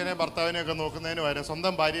ഭാര്യനെ ഭർത്താവിനെ ഒക്കെ നോക്കുന്നതിന് പകരം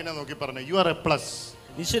സ്വന്തം ഭാര്യനെ നോക്കി പറഞ്ഞു, you are a plus.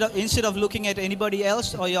 Instead of looking at anybody else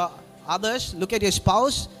or your others, look at your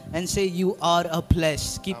spouse and say you are a plus.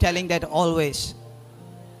 Keep telling that always.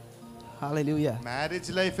 Hallelujah.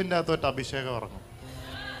 Marriage ലൈഫിന്റെ അകത്തോട്ട് അഭിഷേകം ഇറങ്ങും.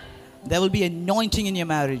 There will be anointing in your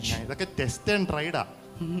marriage. ഇതൊക്കെ test and ട്രൈഡാ.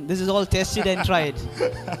 This is all tested and tried.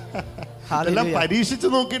 എല്ലാം Hallelujah. പരീക്ഷിച്ച്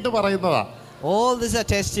നോക്കിയിട്ട് പറയുന്നതാ. All these are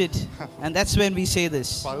tested, and that's when we say this.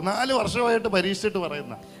 14 വർഷമായിട്ട് പരീക്ഷിച്ചിട്ട്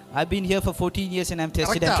പറയുന്ന. I've been here for 14 years and I'm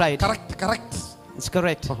tested and tried. Correct. It's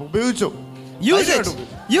correct. ഉപയോഗിച്ചു. Use it.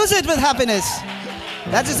 Use it with happiness.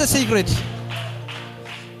 That is the secret.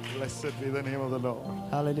 Blessed be the name of the Lord.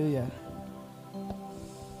 Hallelujah.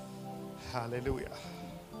 Hallelujah.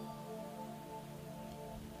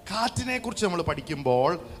 കാറ്റിനെ കുറിച്ച് നമ്മൾ പഠിക്കുമ്പോൾ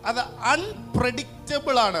അത്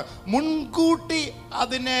unpredictable ആണ്. മുൻകൂട്ടി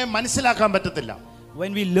അതിനെ മനസ്സിലാക്കാൻ പറ്റത്തില്ല.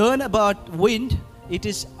 When we learn about wind, it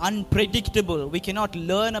is unpredictable. We cannot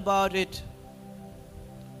learn about it.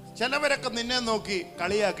 ചിലവരൊക്കെ നിന്നെ നോക്കി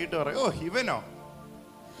കളിയാക്കിയിട്ട് പറയും, ഓ ഇവനോ.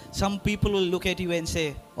 Some people will look at you and say,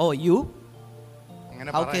 oh, you?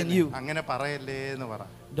 How can you? അങ്ങനെ പറയല്ലേ എന്ന് പറ.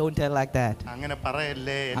 Don't tell like that. അങ്ങനെ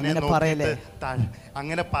പറയല്ലേ, എന്നെ അങ്ങനെ പറയല്ലേ.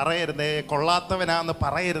 അങ്ങനെ പറയരുതേ, കൊള്ളാത്തവനാന്ന്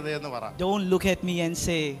പറയരുതേ എന്ന് പറ. Don't look at me and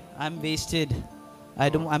say I'm wasted.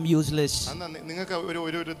 I'm useless. നിങ്ങൾക്ക്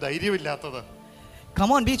ഒരു ധൈര്യമില്ലാത്തത്.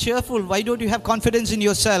 Come on, be cheerful. Why don't you have confidence in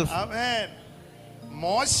yourself? Amen.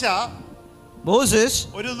 Moses,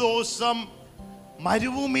 ഒരു ദിവസം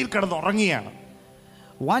മരുഭൂമിയിൽ കിടന്ന് ഉറങ്ങിയാണ്.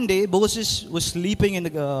 one day Moses was sleeping in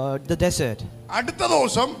the desert. അടുത്ത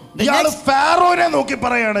ദിവസം ഇയാൾ ഫാറോനെ നോക്കി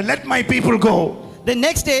പറയാണ്, let my people go. The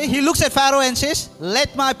next day he looks at Pharaoh and says, let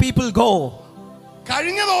my people go.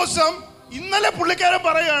 കഴിഞ്ഞ ദിവസം ഇന്നലെ പുള്ളിക്കാരൻ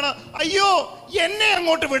പറയാണ്, അയ്യോ എന്നെ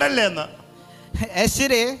അങ്ങോട്ട് വിടല്ലേ എന്ന്.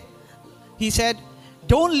 Yesterday he said,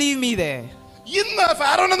 don't leave me there. ഇന്ന്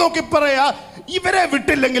ഫാറോനെ നോക്കി പറയാ, ഇവരെ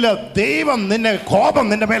വിട്ടില്ലെങ്കിൽ ദൈവം നിന്നെ കോപം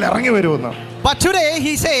നിന്റെ മേൽ ഇറങ്ങി വരുമെന്ന്. But today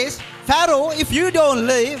he says, Pharaoh, if you don't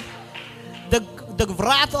leave, the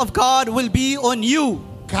wrath of God will be on you.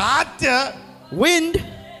 കാറ്റ് Wind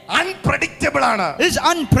അൺപ്രെഡിക്റ്റബിൾ ആണ്. is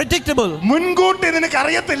unpredictable. മുൻകൂട്ടി നിനക്ക്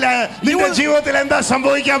അറിയത്തില്ല നിന്റെ ജീവിതത്തിൽ എന്താ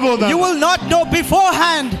സംഭവിക്കാൻ പോകുന്നത്. You will not know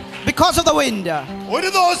beforehand because of the wind. ഒരു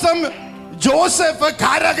ദിവസം ജോസഫ്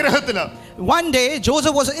കാരാഗൃഹത്തില്. One day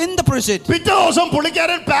Joseph was in the prison. പിറ്റേ ദിവസം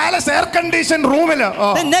പുള്ളിക്കാരൻ പാലസ് എയർ കണ്ടീഷൻ റൂമില്.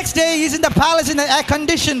 The next day he's in the palace in the air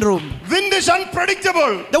conditioned room. Wind is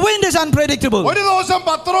unpredictable. The wind is unpredictable. ഒരു ദിവസം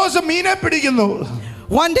പത്രോസ് മീനെ പിടിക്കുന്നു.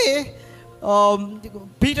 One day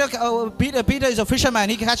Peter is a fisherman.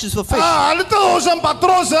 He catches the fish. അടുത്ത ദിവസം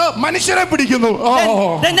പത്രോസ് മനുഷ്യരെ പിടിക്കുന്നു.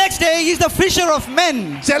 The next day he's the fisher of men.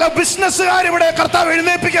 ചില ബിസിനസ്സുകാർ ഇവിടെ കർത്താവ്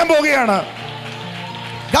എഴുന്നേൽപ്പിക്കാൻ പോവുകയാണ്.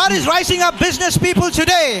 God is rising up business people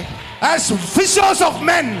today as fishers of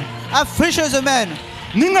men. As fishers of men.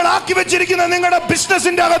 നിങ്ങൾ ആക്കി വെച്ചിരിക്കുന്ന നിങ്ങളുടെ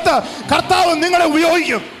ബിസിനസിന്റെ അകത്ത് കർത്താവ് നിങ്ങളെ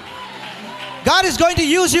ഉപയോഗിക്കും. God is going to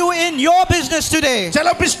use you in your business today. ചില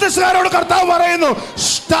ബിസിനസ്സുകാരോട് കർത്താവ് പറയുന്നു,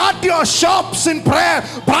 start your shops in prayer.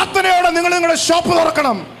 പ്രാർത്ഥനയോടെ നിങ്ങൾ നിങ്ങളുടെ ഷോപ്പ്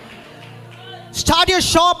തുറക്കണം. Start your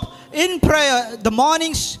shop in prayer. The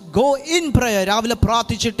mornings go in prayer. രാവിലെ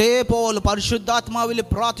പ്രാർത്ഥിച്ചിട്ടേ പോവുള്ളൂ, പരിശുദ്ധാത്മാവിൽ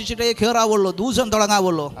പ്രാർത്ഥിച്ചിട്ടേ കേറാവുള്ളൂ, ദിവസം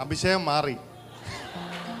തുടങ്ങാവുള്ളൂ. അഭിഷേകം മാറി.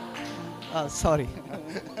 Sorry.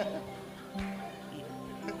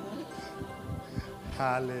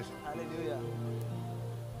 Hallelujah.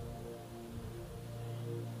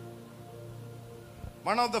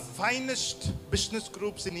 One of the finest business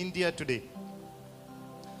groups in India today.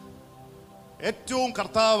 ഏറ്റവും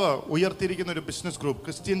കർത്താവ് ഉയർത്തിയിരിക്കുന്ന ഒരു ബിസിനസ് ഗ്രൂപ്പ്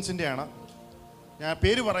ക്രിസ്ത്യൻസിൻ്റെ ആണ്. ഞാൻ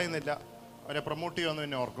പേര് പറയുന്നില്ല, അവരെ പ്രൊമോട്ട് ചെയ്യുമെന്ന്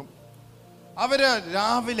പിന്നെ ഓർക്കും. അവര്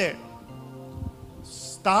രാവിലെ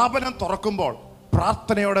സ്ഥാപനം തുറക്കുമ്പോൾ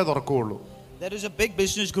പ്രാർത്ഥനയോടെ തുറക്കുകയുള്ളൂ. There is a big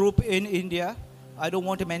business group in India. I don't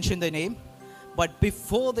want to mention the name, but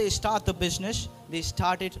before they start the business, they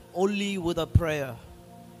start it only with a prayer.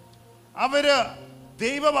 അവര്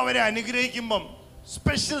ദൈവം അവരെ അനുഗ്രഹിക്കുമ്പം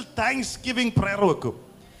സ്പെഷ്യൽ താങ്ക്സ് ഗിവിംഗ് പ്രയർ വെക്കും.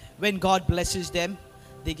 When God blesses them,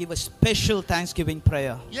 they give a special thanksgiving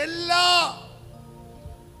prayer. എല്ലാ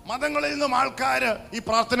മതങ്ങളിൽ നിന്നും ആൾക്കാർ ഈ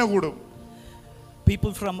പ്രാർത്ഥന കൂടും.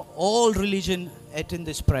 People from all religion attend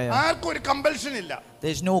this prayer. ആർക്കും ഒരു കമ്പൽഷൻ ഇല്ല.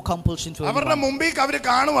 There is no compulsion for അവരുടെ anyone. മുമ്പിൽ അവർ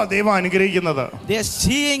കാണുക ദൈവം അനുഗ്രഹിക്കുന്നത്. They are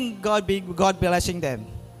seeing God blessing them.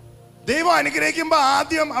 ദൈവം അനുഗ്രഹിക്കുമ്പോൾ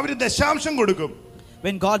ആദ്യം അവർ ദശാംശം കൊടുക്കും.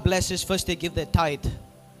 When God blesses, first they give their tithe.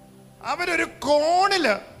 അവരൊരു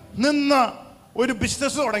കോണില് നിന്ന് ഒരു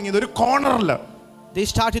ബിസിനസ് തുടങ്ങിയത്, ഒരു കോർണറില്. They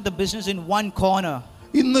started the business in one corner.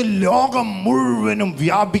 ഇന്ന് ലോകം മുഴുവനും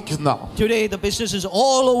വ്യാപിക്കുന്ന. Today the business is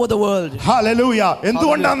all over the world. Hallelujah.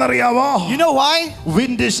 എന്തുകൊണ്ടാണെന്നറിയാവോ? You know why?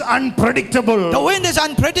 Wind is unpredictable. The wind is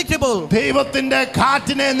unpredictable. ദൈവത്തിന്റെ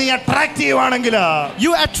കാറ്റിനെ നീ അട്രാക്ട് ചെയ്യുവാണെങ്കിൽ,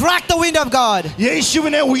 You attract the wind of God.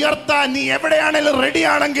 യേശുവിനെ ഉയർത്താൻ നീ എവിടെയാണെങ്കിലും റെഡി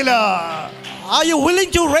ആണെങ്കിൽ, Are you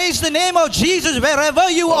willing to raise the name of Jesus wherever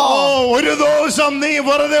you are? ഒരു ദിവസം നീ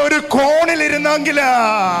വെറുതെ ഒരു കോണിൽ ഇരുന്നെങ്കിൽ,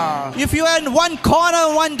 If you are in one corner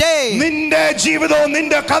one day, നിന്റെ ജീവിതവും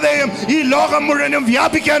നിന്റെ കഥയും ഈ ലോകം മുഴുവനും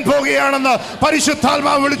വ്യാപിക്കാൻ പോകുകയാണെന്ന്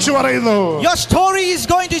പരിശുദ്ധാത്മാവ് വിളിച്ചു പറയുന്നു. your story is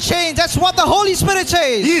going to change. That's what the Holy Spirit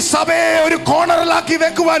says. ഈ സഭയെ ഒരു കോണറിലാക്കി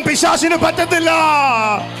വെക്കുവാൻ പിശാചിന് പറ്റത്തില്ല.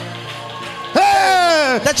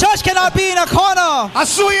 The church cannot be in a corner.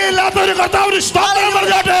 അസൂയയില്ലാത്ത ഒരു കർത്താവിന് സ്തോത്രം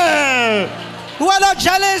പറഞ്ഞാട്ടെ. Who are not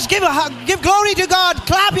jealous, give glory to God.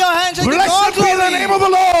 Clap your hands and give God Blessed be the name glory. of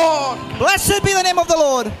the Lord. Blessed be the name of the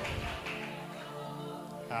Lord.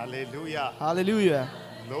 Hallelujah. Hallelujah.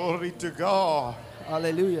 Glory to God.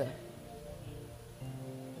 Hallelujah.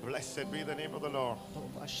 Blessed be the name of the Lord.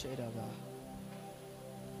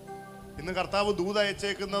 ഇന്ന് കർത്താവ് ദൂത്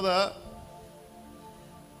അയച്ചേക്കുന്നത്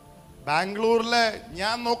ബാംഗ്ലൂരിലെ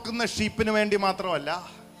ഞാൻ നോക്കുന്ന ഷീപ്പിന് വേണ്ടി മാത്രമല്ല.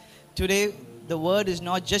 Today the word is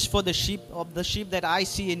not just for the sheep that I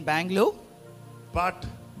see in Bangalore, But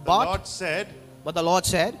the Lord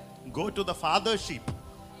said, go to the father sheep.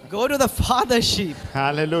 Go to the father sheep.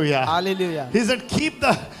 Hallelujah. Hallelujah. He said, keep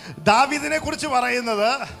the ദാവീദിനെ കുറിച്ച്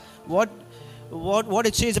പറയുന്നത്, What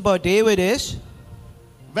it says about David is,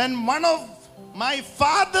 when one of my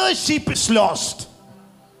father's sheep is lost.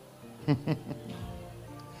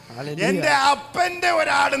 Hallelujah. എൻ്റെ അപ്പന്റെ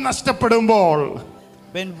ഒരാട് നഷ്ടപ്പെടുമ്പോൾ,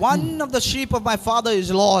 when one of the sheep of my father is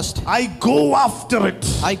lost, I go after it.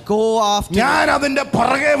 I go after ഞാൻ അതിന്റെ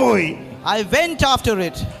പുറകെ പോയി it. I went after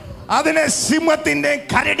it. അതിനെ സിംഹത്തിന്റെയും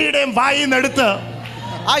കരടിയുടെയും വായിൽ നിന്നെടുത്ത്,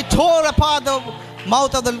 I tore apart the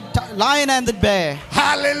mouth of the lion and the bear.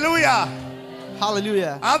 Hallelujah.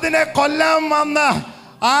 Hallelujah. അതിനെ കൊല്ലാൻ വന്ന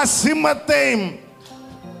ആ സിംഹത്തെയും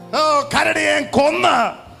കരടിയെയും കൊന്ന്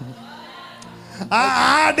ആ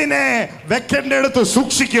ആടിനെ വെക്കന്റെ അടുത്ത്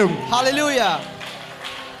സൂക്ഷിക്കും. Hallelujah.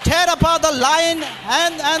 Tear apart the lion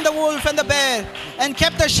and the wolf and the bear and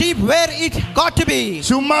kept the sheep where it got to be.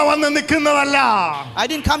 ചുമ്മാ വന്ന് നിൽക്കുന്നതല്ല, I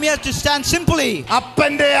didn't come here to stand simply.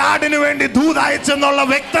 അപ്പന്റെ ആടിന് വേണ്ടി ദൂത് അയച്ചെന്നുള്ള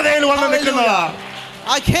വ്യക്തതയിൽ വന്ന് നിൽക്കുന്നതാ.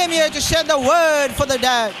 I came here to send the word for the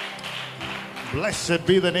dad. Blessed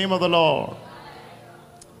be the name of the Lord.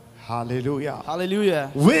 Hallelujah. Hallelujah.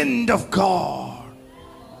 Wind of God.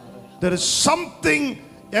 There is something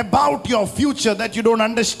about your future that you don't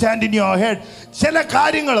understand in your head. ചില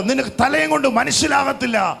കാര്യങ്ങൾ നിനക്ക് തലയും കൊണ്ട്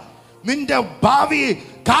മനസ്സിലാകത്തില്ല. നിന്റെ ഭാവി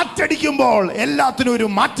കാറ്റടിക്കുമ്പോൾ എല്ലാത്തിനും ഒരു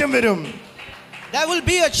മാറ്റം വരും. There will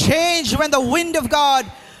be a change when the wind of God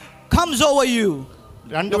comes over you.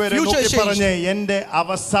 രണ്ടുപേരെ നോക്കി പറഞ്ഞേ, എന്റെ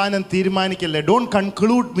അവസാനം തീരുമാനിക്കല്ലേ. Don't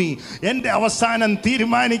conclude me. എന്റെ അവസാനം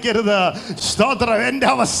തീരുമാനിക്കരുത്. സ്തോത്രം. എന്റെ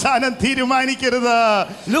അവസാനം തീരുമാനിക്കരുത്.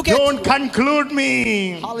 Don't conclude me.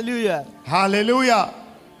 Hallelujah. Hallelujah.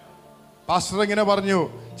 Pastor ഇങ്ങനെ പറഞ്ഞു,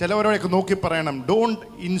 ചിലവരൊക്കെ നോക്കി പറയണം, don't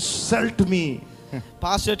insult me.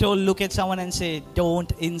 Pastor told, look at someone and say,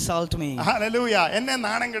 don't insult me. Hallelujah. എന്നെ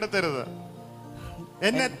നാണം കെടുത്തരുത്,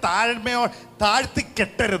 എന്നെ താഴ്ത്തി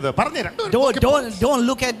കെട്ടരുത്. പറഞ്ഞു Don't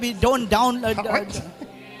look at me.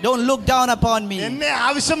 Don't look down upon me. എന്നെ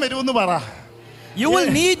ആവശ്യം വരുമെന്ന് പറ. You will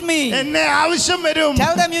need me. എന്നെ ആവശ്യം വരും.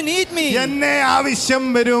 Tell them you need me. എന്നെ ആവശ്യം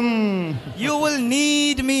വരും. You will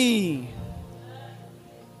need me.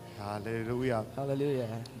 Hallelujah.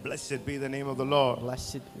 Hallelujah. Blessed be the name of the Lord.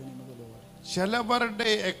 Blessed be the name of the Lord.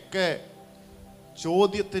 ചിലവരുടെ ഒക്കെ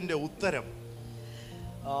ചോദ്യത്തിന്റെ ഉത്തരം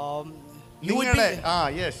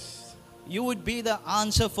you would be the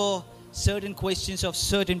answer for certain questions of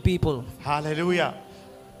certain people. Hallelujah.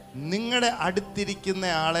 നിങ്ങളുടെ അടുത്തിരിക്കുന്ന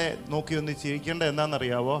ആളെ നോക്കി ഒന്ന് ചിരിക്കേണ്ടത്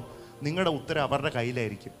എന്താണെന്നറിയാവോ? നിങ്ങളുടെ ഉത്തരം അവരുടെ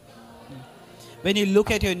കയ്യിലായിരിക്കും. When you look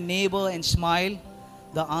at your neighbor and smile,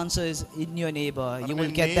 the answer is in your neighbor. You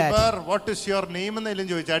will get that. Neighbor, what is your name എന്നേലും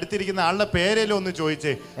ചോദിച്ചു. അടുത്തിരിക്കുന്ന ആളുടെ പേരേലും ഒന്ന്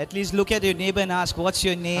ചോദിച്ചേ. At least look at your neighbor and ask, what's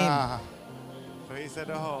your name? Praise the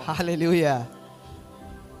Lord. Hallelujah.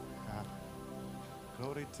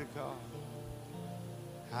 Glory to God.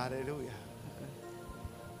 Hallelujah.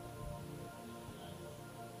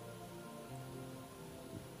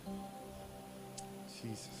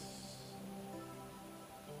 Jesus.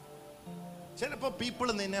 ചിലപ്പോൾ people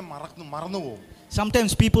നിന്നെ മറന്നു പോകും.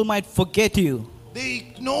 Sometimes people might forget you. They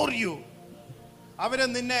ignore you. അവരെ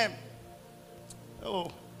നിന്നെ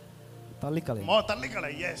തള്ളിക്കളയും.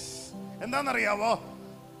 Yes. എന്താണെന്നറിയാവോ?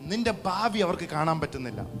 നിന്റെ ഭാവി അവർക്ക് കാണാൻ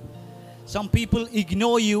പറ്റുന്നില്ല. Some people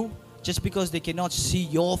ignore you just because they cannot see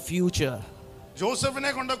your future.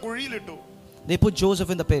 ജോസഫിനെ കൊണ്ട് കുഴിയിലിട്ടു. They put Joseph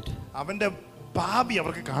in the pit. അവന്റെ ഭാവി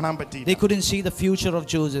അവർക്ക് കാണാൻ പറ്റി. They couldn't see the future of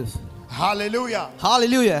Joseph. Hallelujah.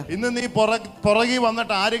 Hallelujah. ഇന്ന് നീ പുറകെ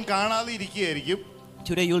വന്നിട്ട് ആരും കാണാതെ ഇരിക്കുകയായിരിക്കും.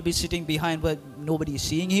 Today you'll be sitting behind where nobody is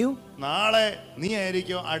seeing you. നാളെ നീ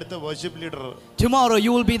ആയിരിക്കും അടുത്ത worship leader. Tomorrow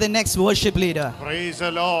you will be the next worship leader. Praise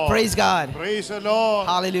the Lord. Praise God. Praise the Lord.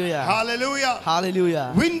 Hallelujah. Hallelujah. Hallelujah.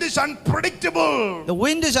 Wind is unpredictable. The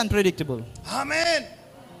wind is unpredictable. Amen.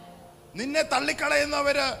 നിന്നെ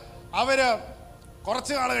തള്ളിക്കളയുന്നവര് അവര്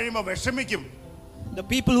കുറച്ചു നാൾ കഴിയുമ്പോൾ വിഷമിക്കും. The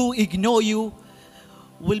people who ignore you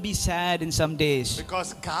will be sad in some days. Because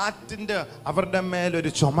കാറ്റിന്റെ അവരുടെ മേൽ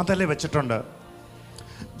ഒരു ചുമതല വെച്ചിട്ടുണ്ട്.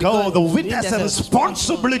 The wind has a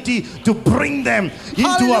responsibility to bring them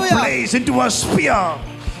into a place, into a sphere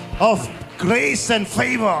of grace and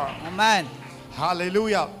favor. Amen.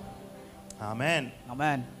 Hallelujah. Amen.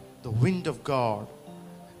 Amen. The wind of God.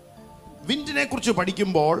 വിൻഡിനെ കുറിച്ച്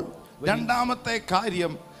പഠിക്കുമ്പോൾ രണ്ടാമത്തെ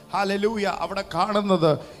കാര്യം ഹല്ലേലൂയ അവിടെ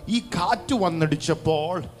കാണുന്നത് ഈ കാറ്റ്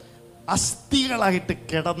വന്നിടിച്ചപ്പോൾ അസ്ഥികളായിട്ട്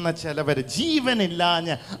കിടന്ന ചിലവര്,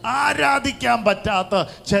 ജീവനില്ലാഞ്ഞ് ആരാധിക്കാൻ പറ്റാത്ത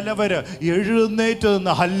ചിലവര് എഴുന്നേറ്റ്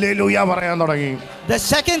നിന്ന് ഹല്ലേലൂയ പറയാൻ തുടങ്ങി. The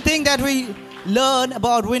second thing that we learn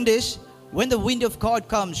about wind is when the wind of God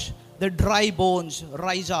comes, the dry bones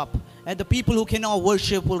rise up, and the people who cannot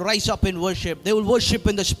worship will rise up in worship. They will worship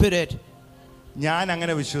in the spirit. ഞാൻ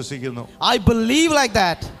അങ്ങനെ വിശ്വസിക്കുന്നു. I believe like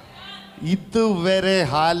that. ഇതുവരെ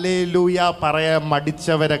hallelujah പറയാൻ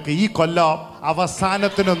മടിച്ചവരൊക്കെ ഈ കൊല്ലം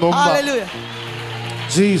അവസാനത്തിന് മുമ്പ് Hallelujah.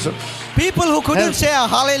 Jesus. People who couldn't say a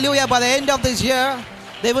hallelujah by the end of this year,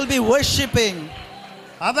 they will be worshiping.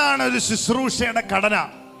 അതാണ് ഒരു ശുശ്രൂഷയുടെ ഘടന.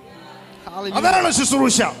 Hallelujah. അതാണ്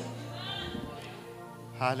ശുശ്രൂഷ.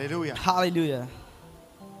 ഹല്ലേലൂയ. Hallelujah.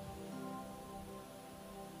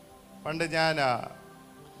 പണ്ട് ഞാൻ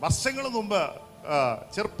വർഷങ്ങൾ മുമ്പ്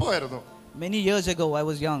ചെറുപ്പമായിരുന്നു. Many years ago I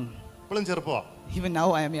was young. ഇപ്പോഴും ചെറുപ്പമാ. Even now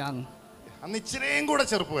I am young. അന്ന് ഇച്ചിരിയും കൂടെ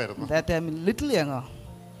ചെറുപ്പമായിരുന്നു. That time a little younger.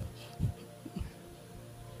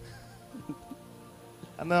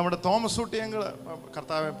 അന്ന് നമ്മുടെ തോമസ് ഊട്ടി ഞങ്ങൾ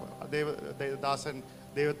കർത്താവ് ദാസൻ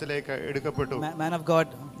ദൈവത്തിലേക്ക് എടുക്കപ്പെട്ടു. Man of God,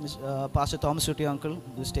 Pastor Thomas Uti uncle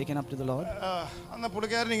was taken up to the Lord. അന്ന്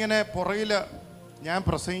പുള്ളിക്കാരൻ ഇങ്ങനെ പുറകില് ഞാൻ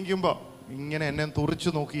പ്രസംഗിക്കുമ്പോ ഇങ്ങനെ എന്നെ തുറിച്ചു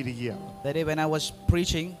നോക്കിയിരിക്കുക. That day when I was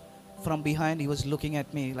preaching, from behind he was looking at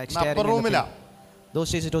me like staring upper room at me. Those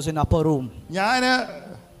days it was in upper room. ഞാൻ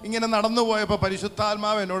ഇങ്ങനെ നടന്നു പോയപ്പോ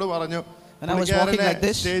പരിശുദ്ധാത്മാവ് എന്നോട് പറഞ്ഞു When I was walking like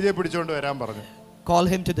this, സ്റ്റേജിൽ പിടിച്ചോണ്ട് വരാൻ പറഞ്ഞു. Call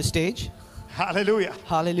him to the stage. Hallelujah.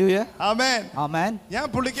 Hallelujah. Amen. Amen. ഞാൻ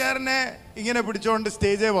പുള്ളിക്കാരനെ ഇങ്ങനെ പിടിച്ചോണ്ട്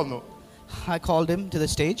സ്റ്റേജിൽ വന്നു. I called him to the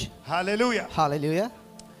stage. Hallelujah. Hallelujah.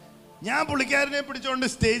 ഞാൻ പുള്ളിക്കാരനെ പിടിച്ചോണ്ട്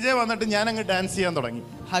സ്റ്റേജിൽ വന്നിട്ട് ഞാൻ അങ്ങ് ഡാൻസ് ചെയ്യാൻ തുടങ്ങി.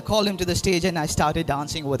 I called him to the stage and I started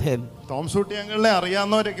dancing with him. Thomas Ooty ഞങ്ങളെ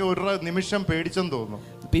അറിയാവുന്നവരൊക്കെ ഒരു നിമിഷം പേടിച്ചെന്ന് തോന്നുന്നു.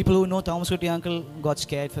 People who know Thomas Uti uncle got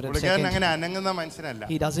scared for a പുള്ളിക്കാരൻ second. അങ്ങനെ അനങ്ങുന്ന മനുഷ്യനല്ല.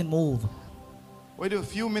 He doesn't move. ഒരു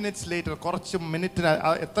few minutes later, കുറച്ച് മിനിറ്റിന്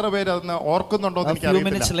എത്ര പേര് അതൊന്ന് ഓർക്കുന്നുണ്ടോ എന്ന് A few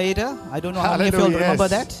minutes എനിക്കറിയില്ല. later, I don't know how many of you all remember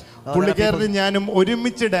that. പുള്ളിക്കാരനും ഞാനും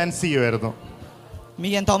ഒരുമിച്ച് ഡാൻസ് ചെയ്യുമായിരുന്നു.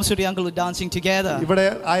 Me and Thomas Uti uncle were dancing together. ഇവിടെ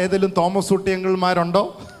ഏതെങ്കിലും Thomas Ooty അങ്കിൾമാരുണ്ടോ?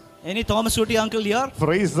 Any Thomas Uti uncle here?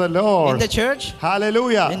 Praise the Lord. In the church?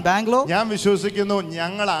 Hallelujah. In Bangalore? ഞാൻ വിശ്വസിക്കുന്നു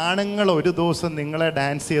ഞങ്ങൾ ആണുങ്ങൾ ഒരു ദിവസം നിങ്ങളെ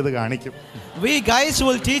ഡാൻസ് ചെയ്ത് കാണിക്കും. We guys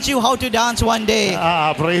will teach you how to dance one day.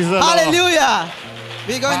 Praise the Lord. Hallelujah.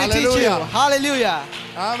 We're going to teach you. Hallelujah. Hallelujah.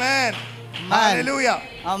 Amen. Amen. Hallelujah.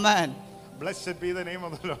 Amen. Blessed be the name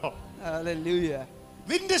of the Lord. Hallelujah.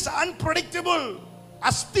 Wind is unpredictable.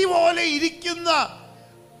 അസ്ഥി പോലെ ഇരിക്കുന്ന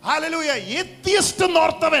hallelujah atheist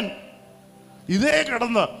നോർത്തവൻ ഇതേ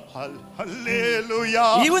കിടന്ന് hallelujah.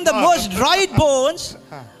 Even the most dried bones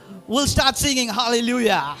will start singing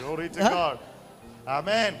hallelujah. Glory to God.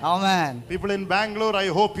 Amen. Amen. People in Bangalore, I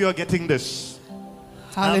hope you are getting this.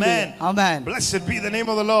 Hallelujah. Amen. Amen. Blessed be the name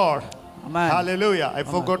of the Lord. Amen. Hallelujah. I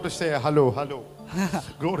forgot to say hello.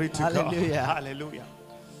 Glory to Hallelujah. God. Hallelujah.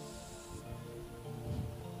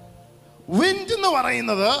 Wind എന്ന്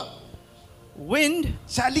പറയുന്നത് Wind.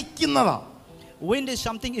 ചലിക്കുന്നതാ. Wind is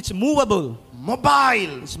something, it's movable.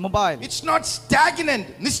 Mobile. It's mobile. It's not stagnant.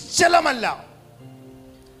 നിശ്ചലമല്ല.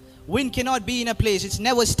 Wind cannot be in a place. It's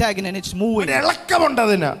never stagnant. It's moving. ഒരു ഇളക്കമുണ്ട്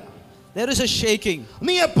അതിന്. There is a shaking.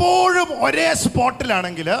 നീ എപ്പോഴും ഒരേ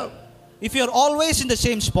സ്പോട്ടിലാണെങ്കിൽ If you're always in the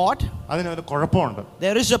same spot, അതിനൊരു കുഴപ്പമുണ്ട്.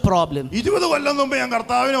 there is a problem. 20 കൊല്ലം മുമ്പ് ഞാൻ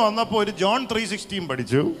കർത്താവിന് വന്നപ്പോൾ ഒരു ജോൺ 3:16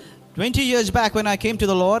 പഠിച്ചു. 20 years back when I came to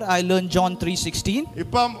the Lord, I learned John 3:16.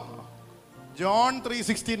 ഇപ്പം ജോൺ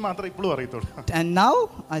 3:16 മാത്രമേ ഇപ്പോഴും അറിയത്തുള്ളൂ. And now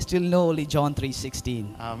I still know only John 3:16.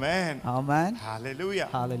 Amen. Amen. Hallelujah.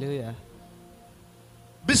 Hallelujah.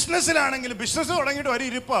 ബിസിനസ്സിലാണെങ്കിൽ ബിസിനസ് തുടങ്ങിയിട്ട് ഒരു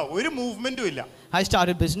ഇരിപ്പാ, ഒരു മൂവ്മെന്റും ഇല്ല. I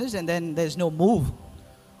started business and then there's no move.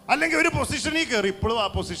 അല്ലെങ്കിൽ ഒരു പൊസിഷനിൽ കയറി ഇപ്പോഴും ആ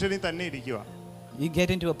പൊസിഷനിൽ തന്നെ ഇരിക്കുക. You get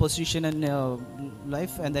into a position in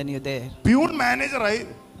life and then you're there. Peon മാനേജറായി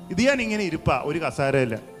ഇത് ഞാൻ ഇങ്ങനെ ഇരിപ്പാ ഒരു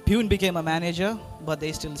കസേരയില്ല. Pune became a manager, but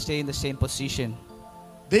they still stay in the same position.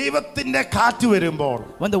 ദൈവത്തിന്റെ കാറ്റ് വരുമ്പോൾ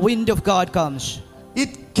When the wind of God comes,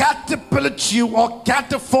 it catapults you or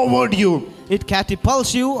catapult you. it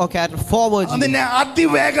catapults you or forwards you. അതിനെ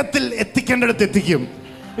അതിവേഗത്തിൽ എത്തിക്കേണ്ടടുത്ത് എത്തിക്കും.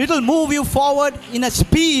 It will move you forward in a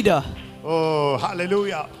speed. Oh,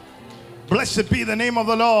 hallelujah. Blessed be the name of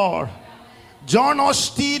the Lord. John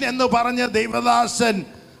Osteen എന്ന് പറഞ്ഞ ദൈവദാസൻ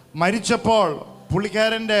മരിച്ചപ്പോൾ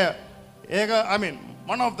പുള്ളിക്കാരൻ്റെ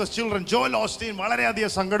one of the children, Joel Osteen,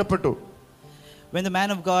 വളരെയധികം സങ്കടപ്പെട്ടു. When the man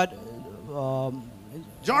of God,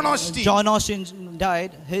 John Osteen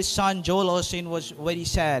died, his son Joel Osteen was very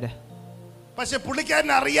sad. പക്ഷെ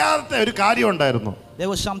പുള്ളിക്കാരൻ അറിയാത്ത ഒരു കാര്യം ഉണ്ടായിരുന്നു.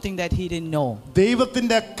 There was something that he didn't know.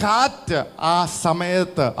 ദൈവത്തിന്റെ കാറ്റ് ആ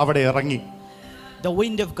സമയത്ത് അവിടെ ഇറങ്ങി. The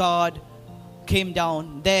wind of God came down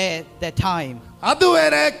there that time.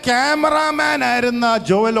 അതുവരെ ക്യാമറാമാൻ ആയിരുന്ന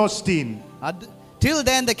Joel Osteen, Till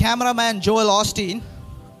then the cameraman Joel Osteen,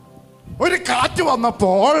 ഒരു കാറ്റ്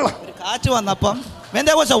വന്നപ്പോൾ, when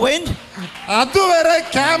there was a wind, അതുവരെ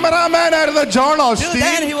ക്യാമറാമാൻ ആയിരുന്ന John till Osteen,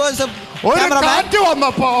 then he was a ഒരു cameraman. കാറ്റ്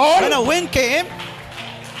വന്നപ്പോൾ, When a wind came,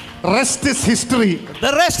 rest is history.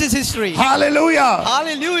 the rest is history. Hallelujah.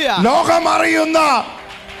 Hallelujah. ലോകം അറിയുന്ന,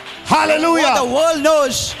 hallelujah, What the world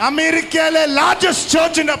knows, അമേരിക്കയിലെ largest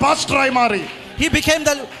ചർച്ചിന്റെ പാസ്റ്ററായി മാറി. he became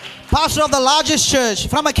the pastor of the largest church,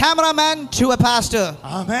 from a cameraman to a pastor.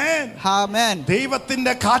 Amen. Amen.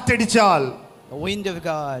 ദൈവത്തിന്റെ കാറ്റടിച്ചാൽ The wind of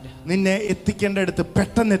God, നിന്നെ എത്തിക്കേണ്ടടുത്ത്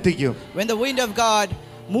പെട്ടെന്ന് എത്തിക്കും. when the wind of God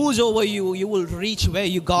moves over you, you will reach where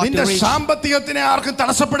you got നിന്റെ to reach. സാമ്പത്തികത്തിനെ ആർക്കും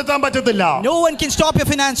തടസ്സപ്പെടുത്താൻ പറ്റത്തില്ല. No one can stop your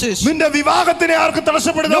finances. നിന്റെ വിവാഹത്തിനെ ആർക്കും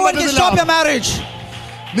തടസ്സപ്പെടുത്താൻ No one can stop your പറ്റത്തില്ല. marriage.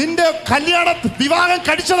 നിന്റെ വിവാഹം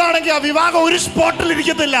കഴിച്ചതാണെങ്കിൽ ആ വിവാഹം ഒരു സ്പോട്ടിൽ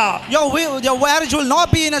ഇരിക്കത്തില്ല. Your marriage will not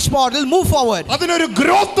be in a spot. It will move forward. അതിനൊരു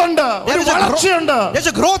ഗ്രോത്ത് ഉണ്ട്, ഒരു വളർച്ചയുണ്ട്. There's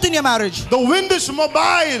a growth in your marriage. The wind is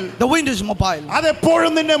mobile. The wind is mobile.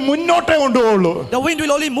 അതെപ്പോഴും നിന്നെ മുന്നോട്ടേ കൊണ്ടുപോകുള്ളൂ. The wind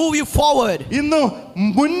will only move you forward. ഇന്ന്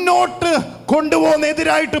മുന്നോട്ട് കൊണ്ടുപോകുന്ന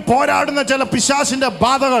എതിരായിട്ട് പോരാടുന്ന ചില പിശാചിന്റെ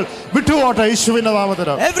ബാധകൾ വിട്ടുപോട്ടെ യേശുവിന്റെ നാമത്തിൽ.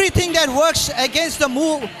 Everything that works against the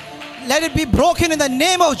move, let it be broken in the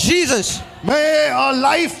name of Jesus. May a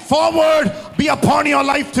life forward be upon your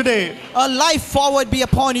life today. A life forward be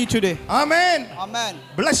upon you today. Amen. Amen.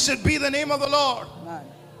 Blessed be the name of the Lord. Amen.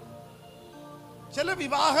 ചില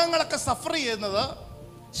വിവാഹങ്ങളൊക്കെ സഫർ ചെയ്യുന്നത്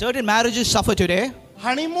Certain marriages suffer today.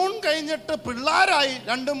 Honeymoon കഴിഞ്ഞിട്ട് പിള്ളേരായി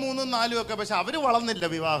 2, 3, 4 ഒക്കെ, പക്ഷെ അവര് വളർന്നില്ല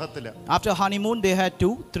വിവാഹത്തില്. After honeymoon they had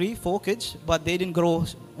 2, 3, 4 kids, but they didn't grow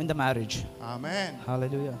in the marriage. Amen.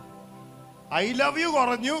 Hallelujah. I love you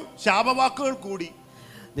കുറഞ്ഞു, ശാപവാക്കുകൾ കൂടി.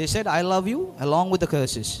 They said I love you along with the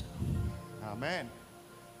curses. Amen.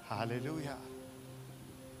 Hallelujah.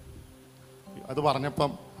 അത്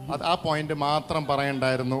പറഞ്ഞപ്പം അത് ആ പോയിന്റ് മാത്രം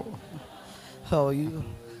പറയണ്ടായിരുന്നു. Oh, you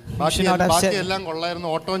should not have said. ബാക്കിയെല്ലാം കൊള്ളായിരുന്നു,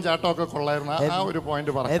 ഓട്ടവും ചാട്ടവും ഒക്കെ കൊള്ളായിരുന്നു. ആ ഒരു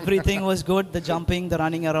പോയിന്റ് പറഞ്ഞു. Everything was good, the jumping, the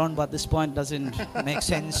running around, but this point doesn't make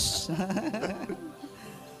sense.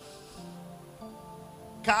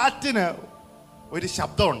 കാറ്റിന് ഒരു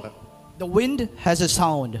ശബ്ദമുണ്ട്. The wind has a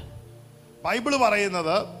sound. Bible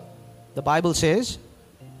പറയുന്നത്, The Bible says,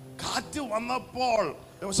 കാറ്റ് വന്നപ്പോൾ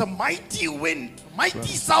there was a mighty wind,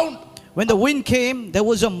 mighty sound. when the wind came, there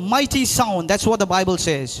was a mighty sound. That's what the Bible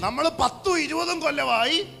says. നമ്മൾ 10, 20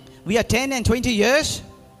 കൊല്ലമായി, We are 10 and 20 years,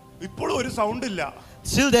 ഇപ്പോഴും ഒരു sound ഇല്ല.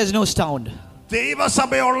 still there's no sound.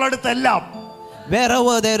 ദൈവസഭയുള്ളിടത്തെല്ലാം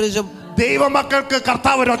Wherever there is ദൈവമക്കൾക്ക്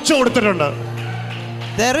കർത്താവ് ഒരു ഒച്ച കൊടുത്തിട്ടുണ്ട്.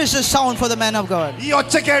 there is a sound for the man of God. ഈ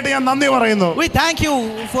ഒച്ചയ്ക്കായിട്ട് ഞാൻ നന്ദി പറയുന്നു. We thank you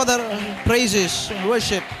for the praises and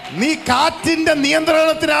worship. നീ കാറ്റിന്റെ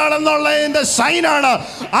നിയന്ത്രണത്തിലാണെന്നുള്ളതിന്റെ സൈനാണ്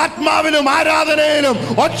ആത്മാവിലും ആരാധനയിലും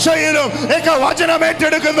ഒച്ചയിലും ഒക്കെ വചനം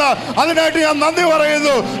ഏറ്റെടുക്കുന്ന. അതിനായിട്ട് ഞാൻ നന്ദി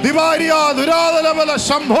പറയുന്നു. ദിവാരിയ ദുരാതലമല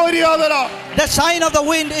ശംഭോരിയാതല. The sign of the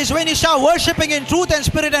wind is when you start worshiping in truth and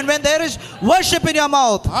spirit, and when there is worship in your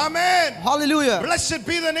mouth. Amen. Hallelujah. Blessed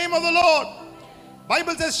be the name of the Lord.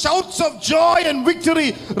 Bible says shouts of joy and victory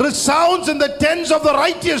resounds in the tents of the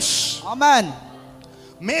righteous. Amen.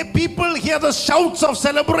 May people hear the shouts of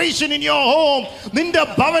celebration in your home. നിന്റെ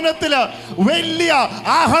ഭവനത്തില് വലിയ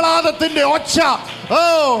ആഹ്ലാദത്തിന്റെ ഒച്ച.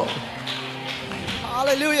 Oh,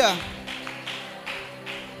 Hallelujah.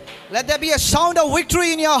 Let there be a sound of victory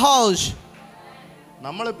in your house.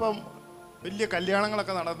 നമ്മളിപ്പം വലിയ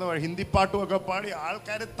കല്യാണങ്ങളൊക്കെ നടന്നു ഹിന്ദി പാട്ടുമൊക്കെ പാടി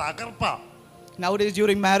ആൾക്കാർ തകർപ്പാ. Nowadays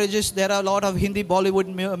during marriages there are a lot of Hindi Bollywood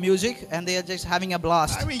music, and they are just having a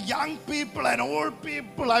blast. I mean, young people and old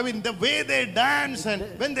people, I mean, the way they dance and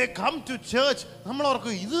when they come to church, നമ്മൾ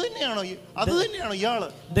ഓർക്കും ഇത് തന്നെയാണോ അത് തന്നെയാണോ ഇയാള്.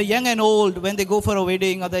 The young and old, when they go for a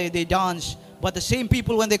wedding or they dance, but the same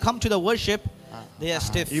people when they come to the worship, They are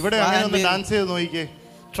stiff. ഇവിടെ അങ്ങനെ ഒന്ന് And ഡാൻസ് ചെയ്ത് നോക്കിക്കേ.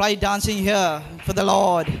 try dancing here for the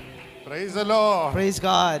Lord. Praise the Lord. Praise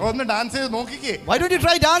God. ഒന്ന് dance ചെയ്ത് നോക്കിക്കേ. Why don't you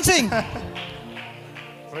try dancing?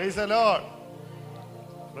 Praise the Lord.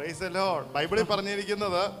 Praise the Lord. ബൈബിളിൽ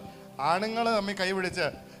പറഞ്ഞിരിക്കുന്നത് ആണുങ്ങൾ തമ്മിൽ കൈപിടിച്ച്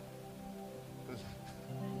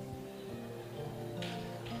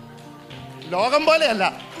ലോകം പോലെയല്ല.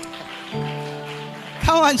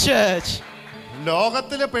 Come on, church.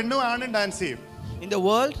 ലോകത്തിലെ പെണ്ണും ആണും ഡാൻസ് ചെയ്യും. In the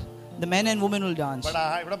world, the men and women will dance.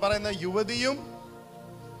 ഇവിടെ പറയുന്ന യുവതിയും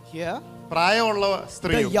Here, പ്രായമുള്ള the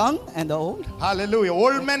സ്ത്രീയും. young and the old Hallelujah.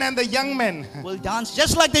 Old men and the young men. will dance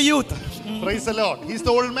just like the youth. Praise the Lord. He's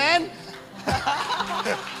the old man.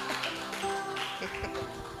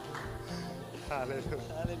 Hallelujah.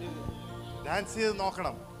 Dance ചെയ്ത്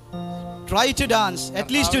നോക്കണം. Try to dance, at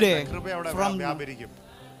least today. കൃപ അവിടെ From വ്യാപരിക്കും.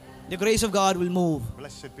 the grace of God will move.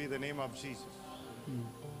 Blessed be the name of Jesus.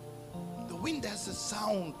 The wind has a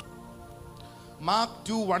sound. Mark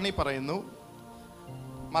 2:1 പറയുന്നു.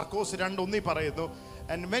 മാർക്കോസ് 2:1 പറയുന്നു.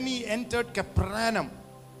 And when he entered Capernaum,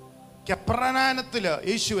 കെപ്രനാനത്തില്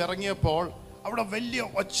യേശു ഇറങ്ങിയപ്പോൾ അവിടെ വലിയ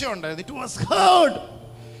ഒച്ച ഉണ്ടായിരുന്നു. It was heard.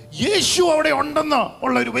 യേശു അവിടെ ഉണ്ടെന്ന്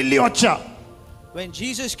ഉള്ള ഒരു വലിയ ഒച്ച. When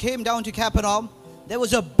Jesus came down to Capernaum, there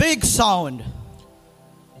was a big sound.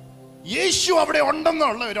 യേശു അവിടെ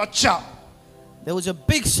ഉണ്ടെന്നുള്ള ഒരു ഒച്ച. There was a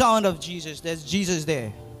big sound of Jesus. There's Jesus there.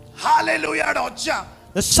 ഹല്ലേലൂയയുടെ ഒച്ച.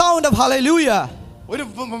 The sound of hallelujah. ഒരു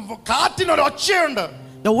കാറ്റിനൊരു ഒച്ചയുണ്ട്.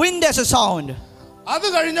 The wind has a sound. അത്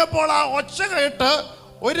കഴിഞ്ഞപ്പോൾ ആ ഒച്ച കേട്ട്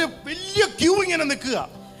ഒരു വലിയ ക്യൂ ഇങ്ങനെ നിൽക്കുക.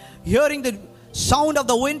 Hearing the sound of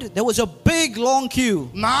the wind, there was a big long queue.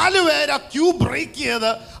 4 പേര് ആ ക്യൂ ബ്രേക്ക്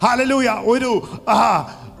ചെയ്ത് ഹല്ലേലൂയ ഒരു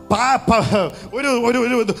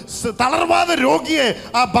തളർവാദ രോഗിയെ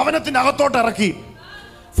ആ ഭവനത്തിന്റെ അകത്തോട്ട് ഇറക്കി.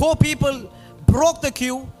 4 people broke the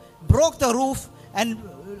queue, broke the roof, and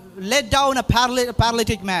let down a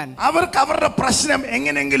paralytic man. അവർക്ക് അവരുടെ പ്രശ്നം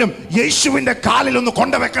എങ്ങനെയെങ്കിലും യേശുവിന്റെ കാലിൽ ഒന്ന്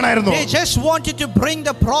കൊണ്ടുവെക്കണമായിരുന്നു. They just wanted to bring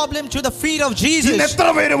the problem to the feet of Jesus. എത്ര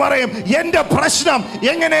പേര് പറയും എന്റെ പ്രശ്നം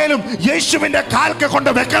എങ്ങനെയും യേശുവിന്റെ കാൽക്ക്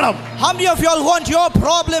കൊണ്ടുവെക്കണം? How many of you all want your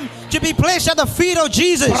problem to be placed at the feet of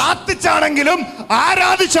Jesus? പ്രാർത്ഥിച്ചാണെങ്കിലും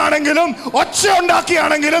ആരാധിച്ചാണെങ്കിലും ഒച്ച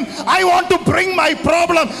ഉണ്ടാക്കിയാണെങ്കിലും I want to bring my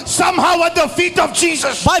problem somehow at the feet of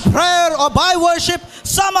Jesus. By prayer or by worship,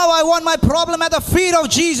 somehow I want my problem at the feet of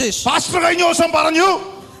Jesus. Pastor കഴിഞ്ഞ ദിവസം പറഞ്ഞു,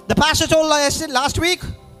 The pastor told us last week,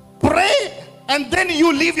 pray and then you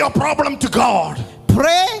leave your problem to God.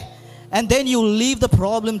 pray and then you leave the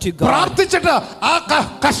problem to God. പ്രാർത്ഥിച്ചിട്ട് ആ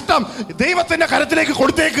കഷ്ടം ദൈവത്തിന്റെ കരത്തിലേക്ക്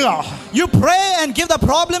കൊടുത്തേക്കുക. You pray and give the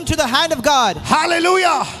problem to the hand of God. Hallelujah.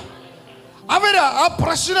 അവര് ആ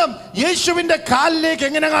പ്രശ്നം യേശുവിന്റെ കാലിലേക്ക്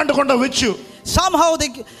എങ്ങനെ കൊണ്ട് വെച്ചു. Somehow they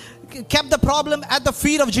kept the problem at the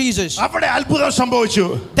feet of Jesus. അവിടെ അത്ഭുതം സംഭവിച്ചു.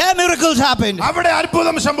 Their miracles happened. അവിടെ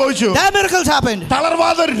അത്ഭുതം സംഭവിച്ചു. Their miracles happened.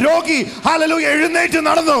 തളർവാദ രോഗി ഹല്ലേലൂയ എഴുന്നേറ്റ്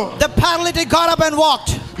നടന്നു. The paralytic got up and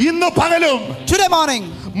walked. ഇന്ന് പകലും Today morning,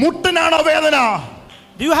 മുട്ടിനാണോ വേദന?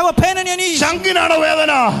 do you have a pain in your knees? ചങ്കിനാണോ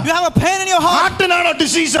വേദന? Do you have a pain in your heart? ഹാർട്ടിനാണോ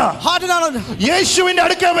disease? Heart and യേശുവിന്റെ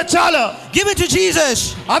അടുക്കൽ വെച്ചാല് give it to Jesus.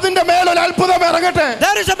 അതിന്റെ മേലൊരു അത്ഭുതം ഇറങ്ങട്ടെ.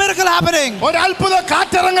 There is a miracle happening. ഒരു അത്ഭുത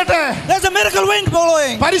കാറ്റിറങ്ങട്ടെ. There's a miracle wind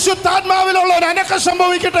blowing. പരിശുദ്ധാത്മാവിലുള്ള ഒരു അനക്കം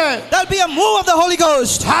സംഭവിക്കട്ടെ. There'll be a move of the Holy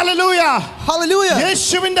Ghost. Hallelujah. Hallelujah.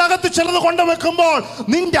 യേശുവിന്റെ അകത്ത് ചിലത് കൊണ്ടുവെക്കുമ്പോൾ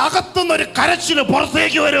നിന്റെ അകത്തുനിന്ന് ഒരു കരച്ചില്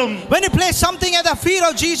പുറത്തേക്ക് വരും. When you place something at the feet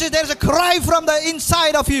of Jesus, there's a cry from the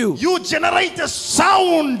inside of you. You generate a sound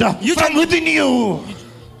from within you.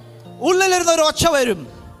 ഉള്ളിലിരുന്ന ഒരു ഒച്ച വരും.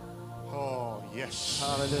 Oh yes.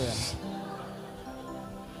 Hallelujah.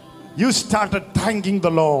 You started thanking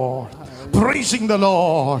the Lord. Praising the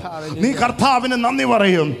Lord. നീ കർത്താവിന് നന്ദി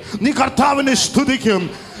പറയും. നീ കർത്താവിനെ സ്തുതിക്കും.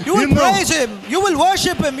 You will praise him, you will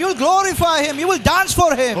worship him, you will glorify him, you will dance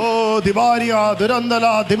for him. Oh divaria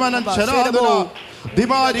durandala dimanancharadana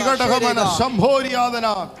dimarigadagmana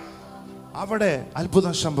sambhoriyadana. അവിടെ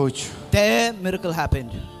അത്ഭുതം സംഭവിച്ചു. There miracle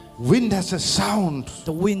happened. Wind has a sound.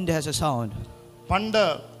 The wind has a sound. പണ്ട്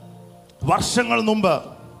വർഷങ്ങൾ മുമ്പ്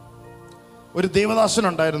ഒരു ദേവദാസൻ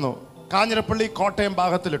ഉണ്ടായിരുന്നു കാഞ്ഞിരപ്പള്ളി കോട്ടയം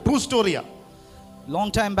ഭാഗത്തിൽ. True സ്റ്റോറിയാ. Long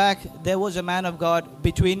time back, there was a man of God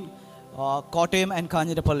between Kottayam and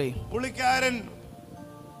Kanjirapalli. പുള്ളിക്കാരൻ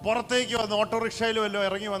പുറത്തേക്ക് വന്ന് ഓട്ടോറിക്ഷയിലും എല്ലാം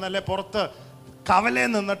ഇറങ്ങി വന്നല്ലേ പുറത്ത്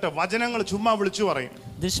കവലയിൽ നിന്നിട്ട് വചനങ്ങൾ ചുമ്മാ വിളിച്ചു പറയും.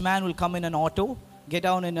 This man will come in an auto, get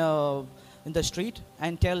down in the street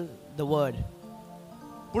and tell the word.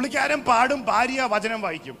 പുള്ളിക്കാരൻ പാടും, ഭാര്യ വചനം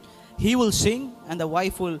വായിക്കും. He will sing and the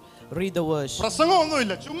wife will read the words.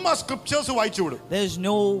 പ്രസംഗമൊന്നുമില്ല, ചുമ്മാ സ്ക്രിപ്ചേഴ്സ് വായിച്ചു വിടും. There is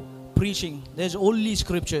no preaching, there's only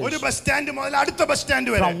scriptures. ഒരു bus stand മുതൽ അടുത്ത ബസ് സ്റ്റാൻഡ്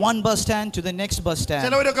വരെ. From one bus stand to the next bus stand.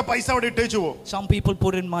 ചിലവരൊക്കെ പൈസ അവിടെ ഇട്ടേച്ചു പോകും. Some people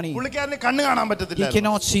put in money. പുള്ളിക്കാരന് കണ്ണ് കാണാൻ He പറ്റത്തില്ല.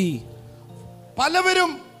 cannot see.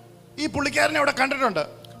 പലവരും ഈ പുള്ളിക്കാരനെ അവിടെ കണ്ടിട്ടുണ്ട്.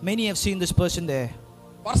 Many have seen this person there.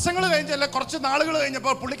 വർഷങ്ങൾ കഴിഞ്ഞല്ല, കുറച്ച് നാളുകൾ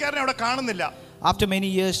കഴിഞ്ഞപ്പോൾ പുള്ളിക്കാരനെ അവിടെ കാണുന്നില്ല. After many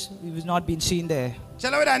years, he was not been seen there.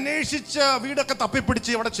 ചിലവർ അന്വേഷിച്ച് വീടൊക്കെ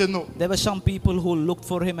തപ്പിപ്പിടിച്ച് അവിടെ ചെന്നു. There were some people who looked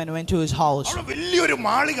for him and went to his house. അവിടെ വലിയൊരു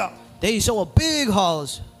മാളിക. They saw a big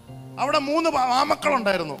house. അവിടെ 3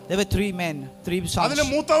 ആമക്കളുണ്ടായിരുന്നു. There were 3 men, 3 sons. അതിൽ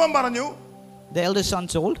മൂത്തവൻ പറഞ്ഞു, The eldest son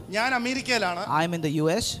told, ഞാൻ അമേരിക്കയിലാണ്. I'm in the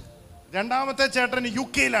US. രണ്ടാമത്തെ ചേട്ടൻ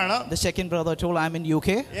യുകെയിലാണ്. The second brother told, I'm in UK.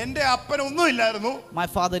 എന്റെ അപ്പൻ ഒന്നും ഇല്ലായിരുന്നു. My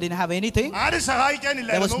father didn't have anything. ആരും There was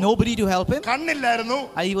സഹായിക്കാനില്ലായിരുന്നു. nobody to help him. കണ്ണില്ലായിരുന്നു.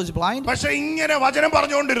 He was blind. പക്ഷെ ഇങ്ങനെ വചനം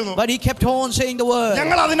പറഞ്ഞുകൊണ്ടിരുന്നു. But he kept on saying the word.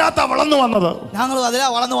 ഞങ്ങൾ അതിനകത്താ വളർന്നു വന്നത്.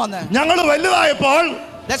 ഞങ്ങൾ വലുതായപ്പോൾ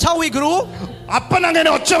That's how we grew. അപ്പൻ അങ്ങനെ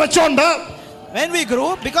ഒച്ച വെച്ചോണ്ട് When we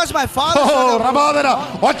grew, because my father,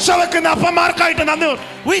 ഒച്ച വെക്കുന്ന അപ്പന്മാർക്കായിട്ട് നന്ദി.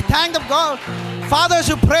 we thank the God, fathers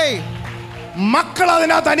who pray. മക്കൾ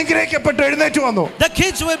അതിനകത്ത് അനുഗ്രഹിക്കപ്പെട്ട് എഴുന്നേറ്റ് വന്നു. The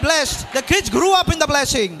kids were blessed. The kids grew up in the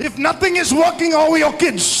blessing. If nothing is working over your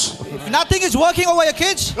kids, If nothing is working over your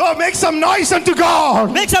kids, make some noise unto God.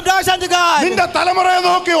 make some noise unto God. നിന്റെ തലമുറയെ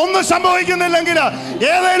നോക്കി ഒന്നും സംഭവിക്കുന്നില്ലെങ്കിൽ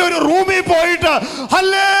ഏതെങ്കിലും ഒരു റൂമിൽ പോയിട്ട്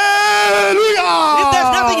hallelujah.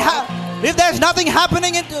 If there's nothing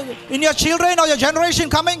happening in your children or your generation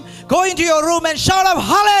coming, go into your room and shout out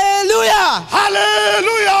hallelujah.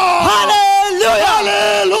 Hallelujah. Hallelujah.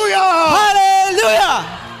 Hallelujah. Hallelujah.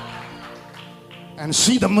 And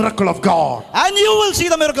see the miracle of God. And you will see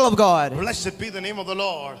the miracle of God. Blessed be the name of the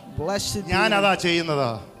Lord. Blessed be. ഞാൻ അതാ ചെയ്യുന്നത്.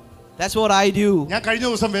 That's what I do. ഞാൻ കഴിഞ്ഞ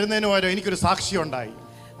ദിവസം വരുന്നതിന് പകരം എനിക്കൊരു സാക്ഷ്യം ഉണ്ടായി.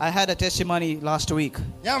 I had a testimony last week.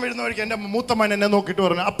 ഞാൻ വരുന്ന വഴിക്ക് എൻ്റെ മൂത്തമ്മൻ എന്നെ നോക്കിയിട്ട്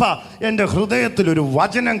പറഞ്ഞു, അപ്പ എൻ്റെ ഹൃദയത്തിൽ ഒരു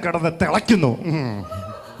വചനം കിടന്ന് തിളയ്ക്കുന്നു.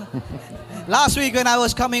 Last week when I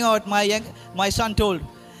was coming out, my son told,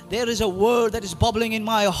 there is a word that is bubbling in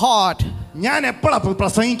my heart. ഞാൻ എപ്പോഴാ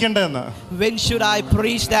പ്രസംഗിക്കേണ്ടതെന്ന്. When should I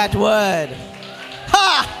preach that word? Ha!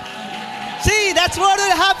 See, that's what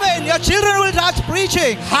will happen. Your children will start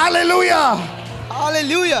preaching. Hallelujah.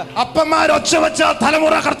 Hallelujah. അപ്പന്മാർ ഒച്ച വെച്ച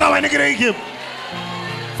തലമുറ കർത്താവ് അനുഗ്രഹിക്കും.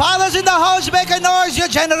 Fathers in the house, make a noise.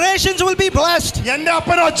 Your generations will be blessed. എൻ്റെ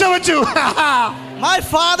അപ്പൻ ഒച്ച വെച്ചു. My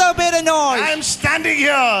father made a noise. I am standing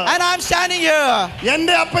here. And I'm standing here.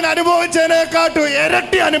 എൻ്റെ അപ്പൻ അനുഭവിച്ചതിനെക്കാട്ടും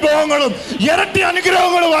ഇരട്ടി അനുഭവങ്ങളും ഇരട്ടി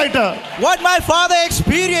അനുഗ്രഹങ്ങളുമായിട്ട് What my father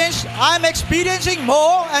experienced, I'm experiencing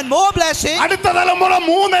more and more blessing. അടുത്ത തലമുറ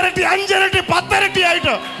 3 ഇരട്ടി 5 ഇരട്ടി 10 ഇരട്ടി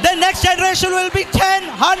ആയിട്ട്. The next generation will be 10,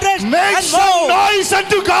 100 Make and some more. noise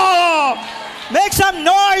unto God. Make some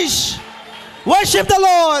noise. Worship the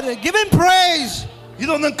Lord. Give him praise.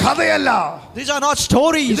 ഇതൊന്നും കഥയല്ല. These are not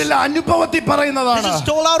stories. ഇതെല്ലാം അനുഭവത്തിൽ പറയുന്നതാണ്. This is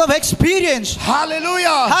told out of experience.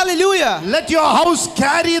 Hallelujah. Hallelujah. Let your house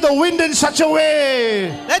carry the wind in such a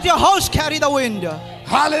way. Let your house carry the wind.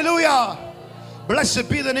 Hallelujah. Blessed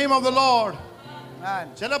be the name of the Lord. Man.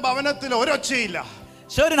 ചില ഭവനത്തിൽ ഒരൊച്ചയില്ല.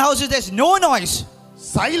 Certain houses there's no noise.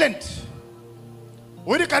 Silent.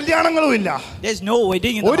 ഒരു കല്യാണങ്ങളും ഇല്ല. There's no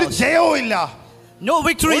wedding in the ഒരു house. ജയവും ഇല്ല. No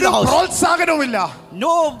victory in ഒരു the house. പ്രോത്സാഹനവും ഇല്ല.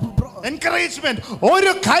 No encouragement.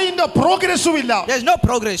 ഒരു kind of progressവും ഇല്ല. There's no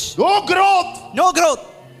progress. No growth. No growth.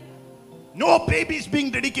 No babies being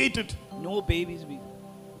dedicated. No babies being.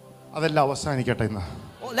 അതെല്ലാം അവസാനിക്കട്ടെ ഇന്ന്.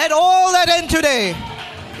 Let all that end today.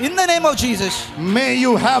 In the name of Jesus. May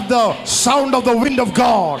you have the sound of the wind of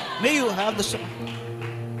God. May you have the sound.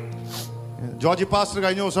 George pastor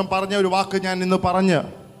കഴിഞ്ഞ ദിവസം പറഞ്ഞ ഒരു വാക്ക് ഞാൻ ഇന്ന് പറഞ്ഞ്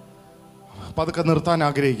പതുക്കെ നിർത്താൻ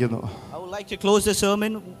ആഗ്രഹിക്കുന്നു. I would like to close the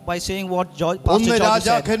sermon by saying what Pastor George said.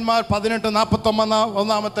 രാജാക്കന്മാർ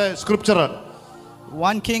 18:41 scripture.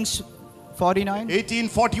 1 Kings 49.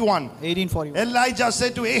 18:41. Elijah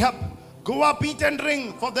said to Ahab, go up, eat and drink,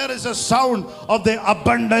 for there is a sound of the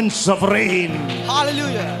abundance of rain.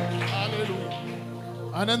 Hallelujah.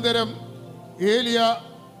 അനന്തരം ഏലിയ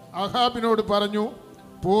അഹാബിനോട് പറഞ്ഞു,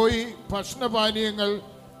 പോയി ഭക്ഷണപാനീയങ്ങൾ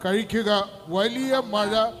കഴിക്കുക, വലിയ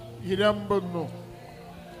മഴ ഇരമ്പുന്നു.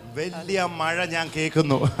 വലിയ മഴ ഞാൻ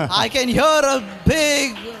കേൾക്കുന്നു. I can hear a big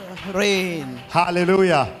rain.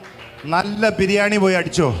 Hallelujah. നല്ല ബിരിയാണി പോയി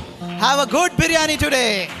അടിച്ചോ. Have a good biryani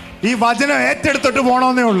today. ഈ വചനം ഏറ്റെടുത്തിട്ട്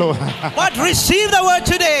പോണമെന്നേ ഉള്ളൂ. But receive the word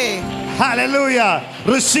today. Hallelujah.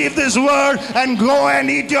 Receive this word and go and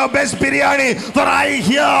eat your best biryani, for I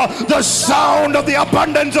hear the sound of the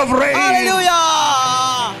abundance of rain. Hallelujah.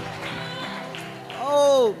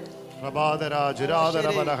 Oh.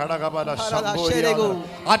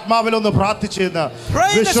 ആത്മാവിലൊന്ന് പ്രാർത്ഥിച്ചെന്ന്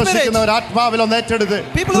വിശ്വസിക്കുന്നവർ ആത്മാവിലൊന്ന് ഏറ്റെടുത്ത്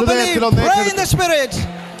ഹൃദയത്തിലൊന്ന് ഏറ്റെടുത്ത്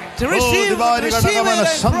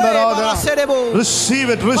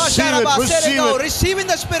receive in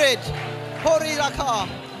the spirit.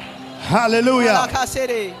 Hallelujah.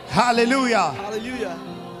 Hallelujah.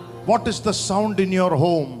 What is the sound in your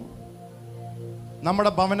home?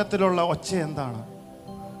 നമ്മുടെ ഭവനത്തിലുള്ള ഒച്ച എന്താണ്?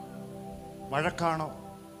 വഴക്കാണോ?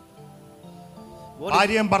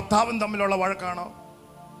 ഭാര്യയും ഭർത്താവും തമ്മിലുള്ള വഴക്കാണോ?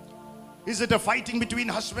 Is it a fighting between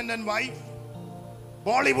husband and wife?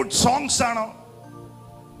 Bollywood songs ആണോ?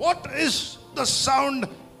 What is the sound?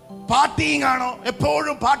 Parting ആണോ?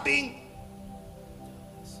 എപ്പോഴും പാർട്ടിങ്,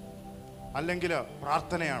 അല്ലെങ്കിൽ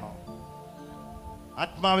പ്രാർത്ഥനയാണോ?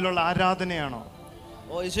 ആത്മാവിലുള്ള ആരാധനയാണോ?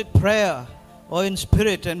 Or is it prayer or in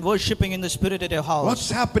spirit and worshiping in the spirit at your house?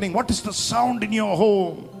 What's happening? What is the sound in your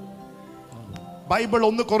home? Bible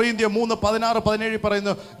 1 കൊറിന്ത്യർ 3:16-17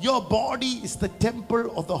 പറയുന്നു, your body is the temple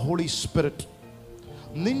of the Holy Spirit.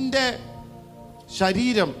 നിന്റെ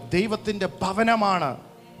ശരീരം ദൈവത്തിന്റെ ഭവനമാണ്.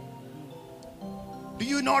 Do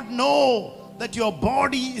you not know that your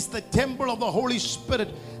body is the temple of the Holy Spirit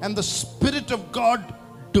and the Spirit of God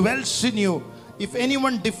dwells in you? If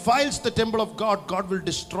anyone defiles the temple of God, God will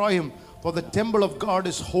destroy him. For the temple of God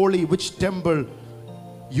is holy. Which temple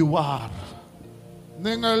you are?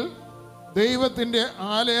 നിങ്ങൾ ദൈവത്തിൻ്റെ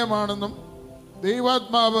ആലയമാണെന്നും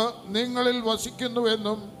ദൈവാത്മാവ് നിങ്ങളിൽ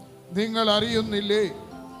വസിക്കുന്നുവെന്നും നിങ്ങൾ അറിയുന്നില്ലേ?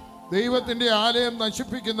 ദൈവത്തിൻ്റെ ആലയം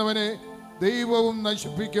നശിപ്പിക്കുന്നവനെ ദൈവവും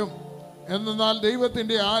നശിപ്പിക്കും. എന്നാൽ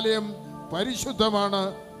ദൈവത്തിൻ്റെ ആലയം പരിശുദ്ധമാണ്.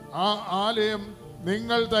 ആ ആലയം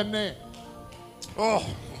നിങ്ങൾ തന്നെ. Oh,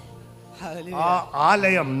 Hallelujah. ആ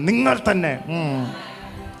ആലയം നിങ്ങൾ തന്നെ.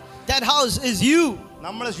 That house is you.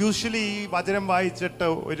 നമ്മൾ യൂഷ്വലി ഈ വചനം വായിച്ചിട്ട്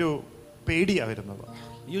ഒരു പേടിയാ വരുന്നത്.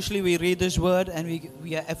 Usually we read this word and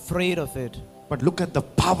we are afraid of it. But look at the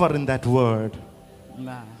power in that word.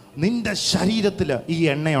 Man. നിന്റെ ശരീരത്തിൽ ഈ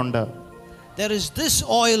എണ്ണയുണ്ട്. There is this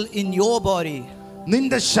oil in your body.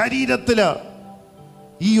 നിന്റെ ശരീരത്തിൽ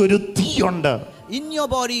ഈ ഒരു തീയുണ്ട്. In your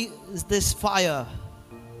body is this fire.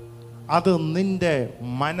 അത് നിന്റെ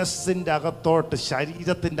മനസ്സിന്റെ അകത്തോട്ട്,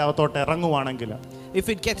 ശരീരത്തിന്റെ അകത്തോട്ട് ഇറങ്ങുവാണെങ്കിൽ, If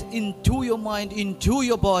it gets into your mind, into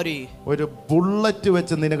your body, ഒരു ബുള്ളറ്റ്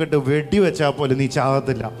വെച്ച് നിനക്കിട്ട് വെടിവെച്ചാൽ പോലും നീ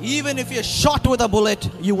ചാകത്തില്ല. even if you're shot with a bullet,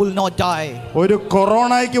 you will not die. ഒരു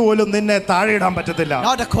കൊറോണയ്ക്ക് പോലും നിന്നെ താഴെ ഇടാൻ പറ്റത്തില്ല.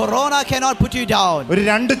 Not a corona cannot put you down. ഒരു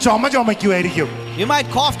 2 ചുമയ്ക്കുമായിരിക്കും. You might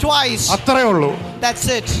cough twice. അത്രേ ഉള്ളൂ. That's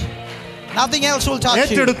it. Nothing else will touch you.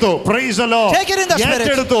 ഏറ്റെടുത്തോ. Praise the Lord. Take it in the spirit.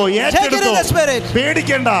 ഏറ്റെടുത്തോ. Take it in the spirit.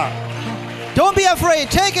 പേടിക്കണ്ട. Don't be afraid.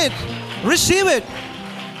 Take it. Receive it.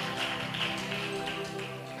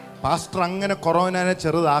 Pastor അങ്ങനെ കൊറോണനെ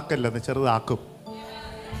ചെറുതാക്കല്ലെന്ന്, ചെറുതാക്കും.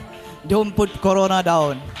 Don't put corona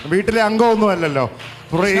down. വീട്ടിലെ അംഗമൊന്നും അല്ലല്ലോ.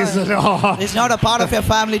 Praise the Lord. It's not a part of your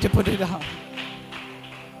family to put it down.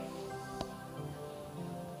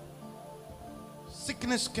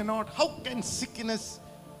 Sickness cannot. How can sickness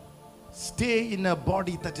stay in a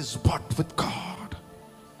body that is bought with God?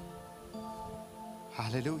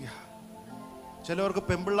 Hallelujah. ചിലവർക്ക്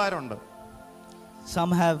പെമ്പിള്ളാരുണ്ട്.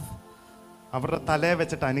 Some have. അവരുടെ തലയെ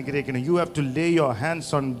വെച്ചിട്ട് അനുഗ്രഹിക്കണം. You have to lay your hands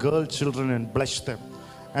on girl children and bless them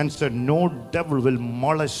and say, no devil will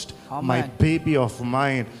molest my baby of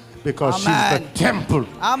mine because she is the temple.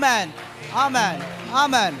 Amen. Amen.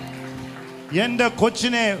 Amen. എൻ്റെ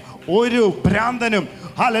കൊച്ചിനെ ഒരു ഭ്രാന്തനും,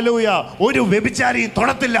 hallelujah, ഒരു വ്യഭിചാരിയും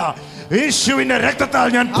തൊടത്തില്ല. യേശുവിന്റെ രക്തത്താൽ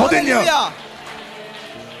ഞാൻ പൊതിഞ്ഞു.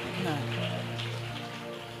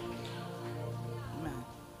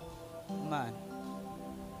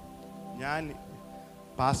 ഞാൻ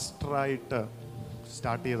പാസ്റ്ററായിട്ട്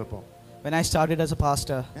start ചെയ്തപ്പോൾ, when I started as a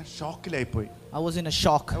pastor, ഞാൻ ഷോക്കിലായി പോയി. I was in a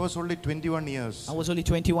shock. I was only 21 years. I was only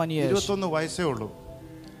 21 years. 21 വയസ്സേ ഉള്ളൂ.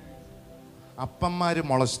 അപ്പന്മാര്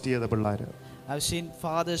molest ചെയ്ത പിള്ളേര്. I've seen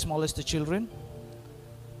fathers molest the children.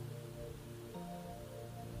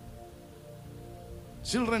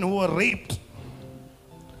 Children who were raped.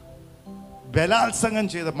 ബലാത്സംഗം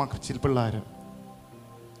ചെയ്ത ചില പിള്ളേര്.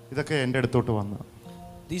 ഇതൊക്കെ എൻ്റെ അടുത്തോട്ട് വന്നു.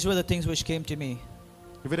 These were the things which came to me.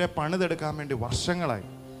 ഇവരെ പണിതെടുക്കാൻ വേണ്ടി വർഷങ്ങളായി.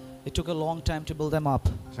 It took a long time to build them up.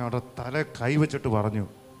 അവരുടെ തല കൈവച്ചിട്ട് പറഞ്ഞു,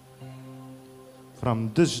 from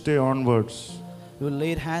this day onwards, You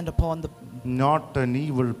laid hand upon the, not an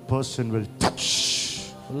evil person will touch.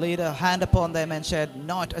 laid a hand upon them and said,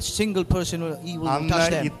 not a single person will evil touch അന്ന്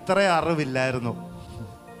them. ഇത്ര അറിവില്ലായിരുന്നു.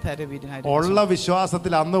 That we didn't ഉള്ള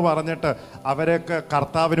വിശ്വാസത്തിൽ അന്ന് പറഞ്ഞിട്ട് അവരെയൊക്കെ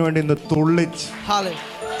കർത്താവിന് വേണ്ടി ഇന്ന് തുള്ളിച്ച്. Hallelujah.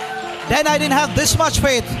 Then I didn't have this much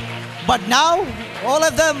faith, but now all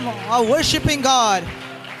of them are worshiping God.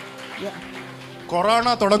 Corona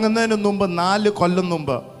തുടങ്ങുന്നതിന് മുമ്പ് 4 കൊല്ലം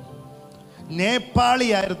മുമ്പ് നേപ്പാളി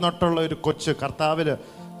ആയിരുന്നിട്ടുള്ള ഒരു കൊച്ച് കർത്താവില്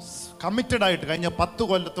കമ്മിറ്റഡ് ആയിട്ട്, കഴിഞ്ഞ 10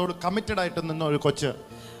 കൊല്ലത്തോട് കമ്മിറ്റഡ് ആയിട്ട് നിന്ന ഒരു കൊച്ച്.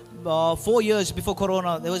 4 years before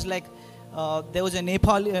Corona, there was a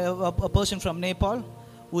Nepal, a person from Nepal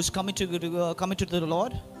who was committed to the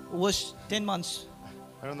Lord, who was 10 months.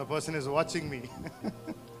 I don't know, the person is watching me.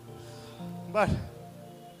 But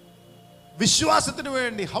വിശ്വാസത്തിന്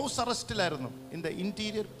വേണ്ടി house അറസ്റ്റിലായിരുന്നു in the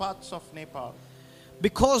interior parts of Nepal.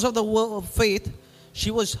 Because of the word of faith, she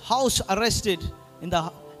was house arrested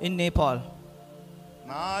in Nepal.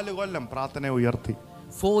 4 കൊല്ലം പ്രാർത്ഥന ഉയർത്തി.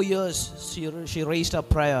 4 years she raised up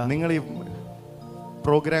prayer. നിങ്ങൾ ഈ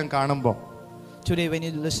programme കാണുമ്പോൾ Today when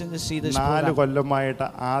you listen to see this 4 program. കൊല്ലമായിട്ട്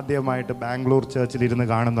ആദ്യമായിട്ട് ബാംഗ്ലൂർ ചർച്ചിൽ ഇരുന്ന്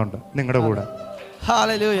കാണുന്നുണ്ട് നിങ്ങളുടെ കൂടെ.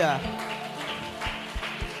 Hallelujah.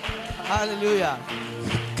 Hallelujah.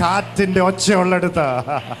 കാറ്റിന്റെ ഒച്ചയുള്ളടുത്ത്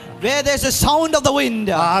Where there's a sound of the wind,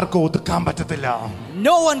 ആർക്കും ഒതുക്കാൻ പറ്റത്തില്ല.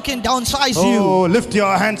 no one can downsize you. Oh, lift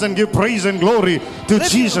your hands and give praise and glory to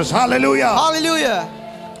Jesus. Hallelujah. Hallelujah.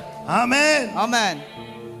 Amen. Amen.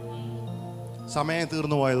 സമയം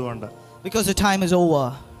തീർന്നു പോയതുകൊണ്ട് Because the time is over.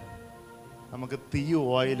 നമുക്ക് തീയും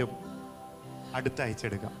ഓയിലും അടുത്ത ആഴ്ച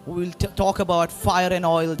എടുക്കാം. We will talk about fire and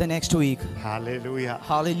oil the next week. Hallelujah.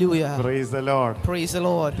 Hallelujah. Praise the Lord. Praise the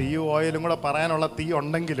Lord. തീയും ഓയിലും കൂടെ പറയാനുള്ള തീ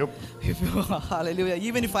ഉണ്ടെങ്കിലും Hallelujah.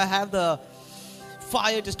 Even if I have the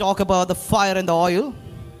fire to talk about the fire and the oil.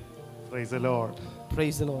 Praise the Lord.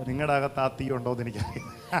 Praise the Lord. നിങ്ങളുടെ അകത്ത് ആ തീ ഉണ്ടോ എന്ന് എനിക്കറിയാം.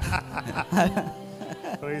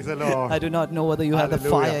 Praise the Lord. I do not know whether you have the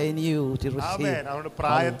Hallelujah. fire in you to receive. Amen. അതുകൊണ്ട്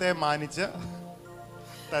പ്രായത്തെ മാനിച്ച്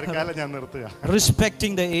തൽക്കാലം ഞാൻ നിർത്തുക.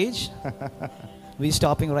 Respecting the age, we're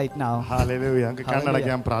stopping right now. Hallelujah. നമുക്ക്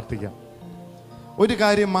കണ്ണടയ്ക്കാൻ പ്രാർത്ഥിക്കാം. ഒരു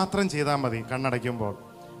കാര്യം മാത്രം ചെയ്താൽ മതി കണ്ണടയ്ക്കുമ്പോൾ.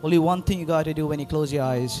 Only one thing you got to do when you close your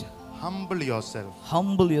eyes. Humble yourself.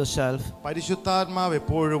 Humble yourself. പരിശുദ്ധാത്മാവ്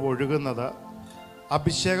എപ്പോഴും ഒഴുകുന്നത്,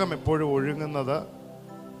 അഭിഷേകം എപ്പോഴും ഒഴുകുന്നത്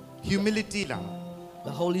ഹ്യൂമിലിറ്റിയിലാണ്.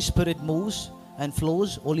 The Holy Spirit moves and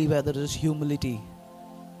flows only where there is humility.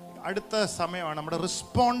 അടുത്ത സമയമാണ് നമ്മുടെ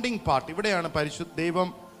റെസ്പോണ്ടിങ് പാർട്ട്. ഇവിടെയാണ് ദൈവം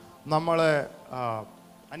നമ്മളെ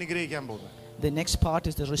അനുഗ്രഹിക്കാൻ പോകുന്നത്. The next part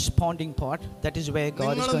is the responding part. That is where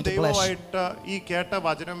God is going to bless. ദൈവമായിട്ട് ഈ കേട്ട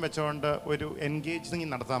വചനം വെച്ചുകൊണ്ട് ഒരു എൻഗേജിങ്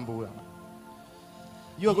നടത്താൻ പോവുകയാണ്.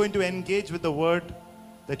 You are going to engage with the word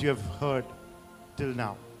that you have heard till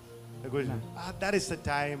now. That is the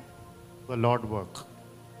time the Lord work.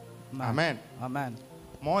 Amen. Amen.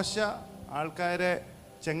 മോശ ആൾക്കാരെ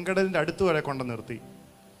ചെങ്കടലിന്റെ അടുത്ത് വരെ കൊണ്ട് നിർത്തി.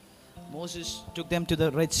 Moses took them to the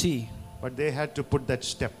Red Sea. But they had to put that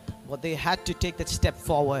step. But they had to take that step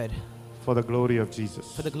forward. For the glory of Jesus.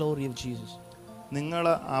 For the glory of Jesus. നിങ്ങൾ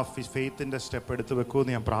ആ ഫെയ്ത്തിന്റെ step എടുത്ത്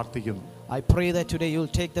വെക്കുമെന്ന് ഞാൻ പ്രാർത്ഥിക്കുന്നു. I pray that today you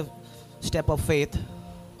will take the step of faith.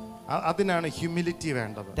 അതിനാണ് humility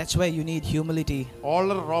വേണ്ടത്. That's why you need humility.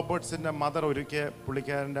 Older റോബർട്ട്സിന്റെ mother ഒരിക്കൽ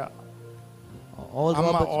പുള്ളിക്കാരന്റെ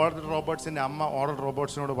റോബർട്ട്സിന്റെ അമ്മ ഓൾഡർ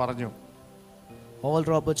റോബർട്ട്സിനോട് പറഞ്ഞു, All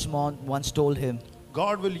Robert's mom once told him,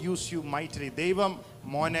 God will use you mightily. ദൈവം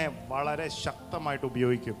മോനെ വളരെ ശക്തമായിട്ട്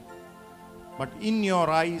ഉപയോഗിക്കും. But in your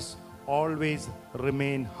eyes always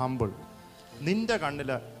remain humble. നിന്റെ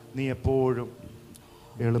കണ്ണില് നീ എപ്പോഴും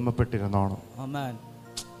എളിമപ്പെട്ടിരുന്നോണം. Amen.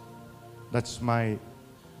 That's my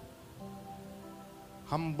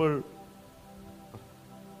humble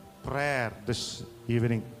prayer this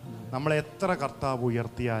evening. നമ്മളെ എത്ര കർത്താവ്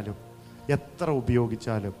ഉയർത്തിയാലും എത്ര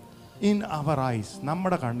ഉപയോഗിച്ചാലും in our eyes,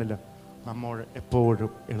 നമ്മുടെ കണ്ണില് നമ്മൾ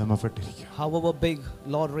എപ്പോഴും എളിമപ്പെട്ടിരിക്കുക. However big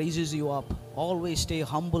Lord raises you up, always stay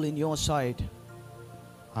humble in your sight.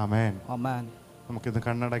 Amen. Amen. നമുക്കിന്ന്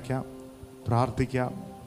കണ്ണടയ്ക്കാം, പ്രാർത്ഥിക്കാം.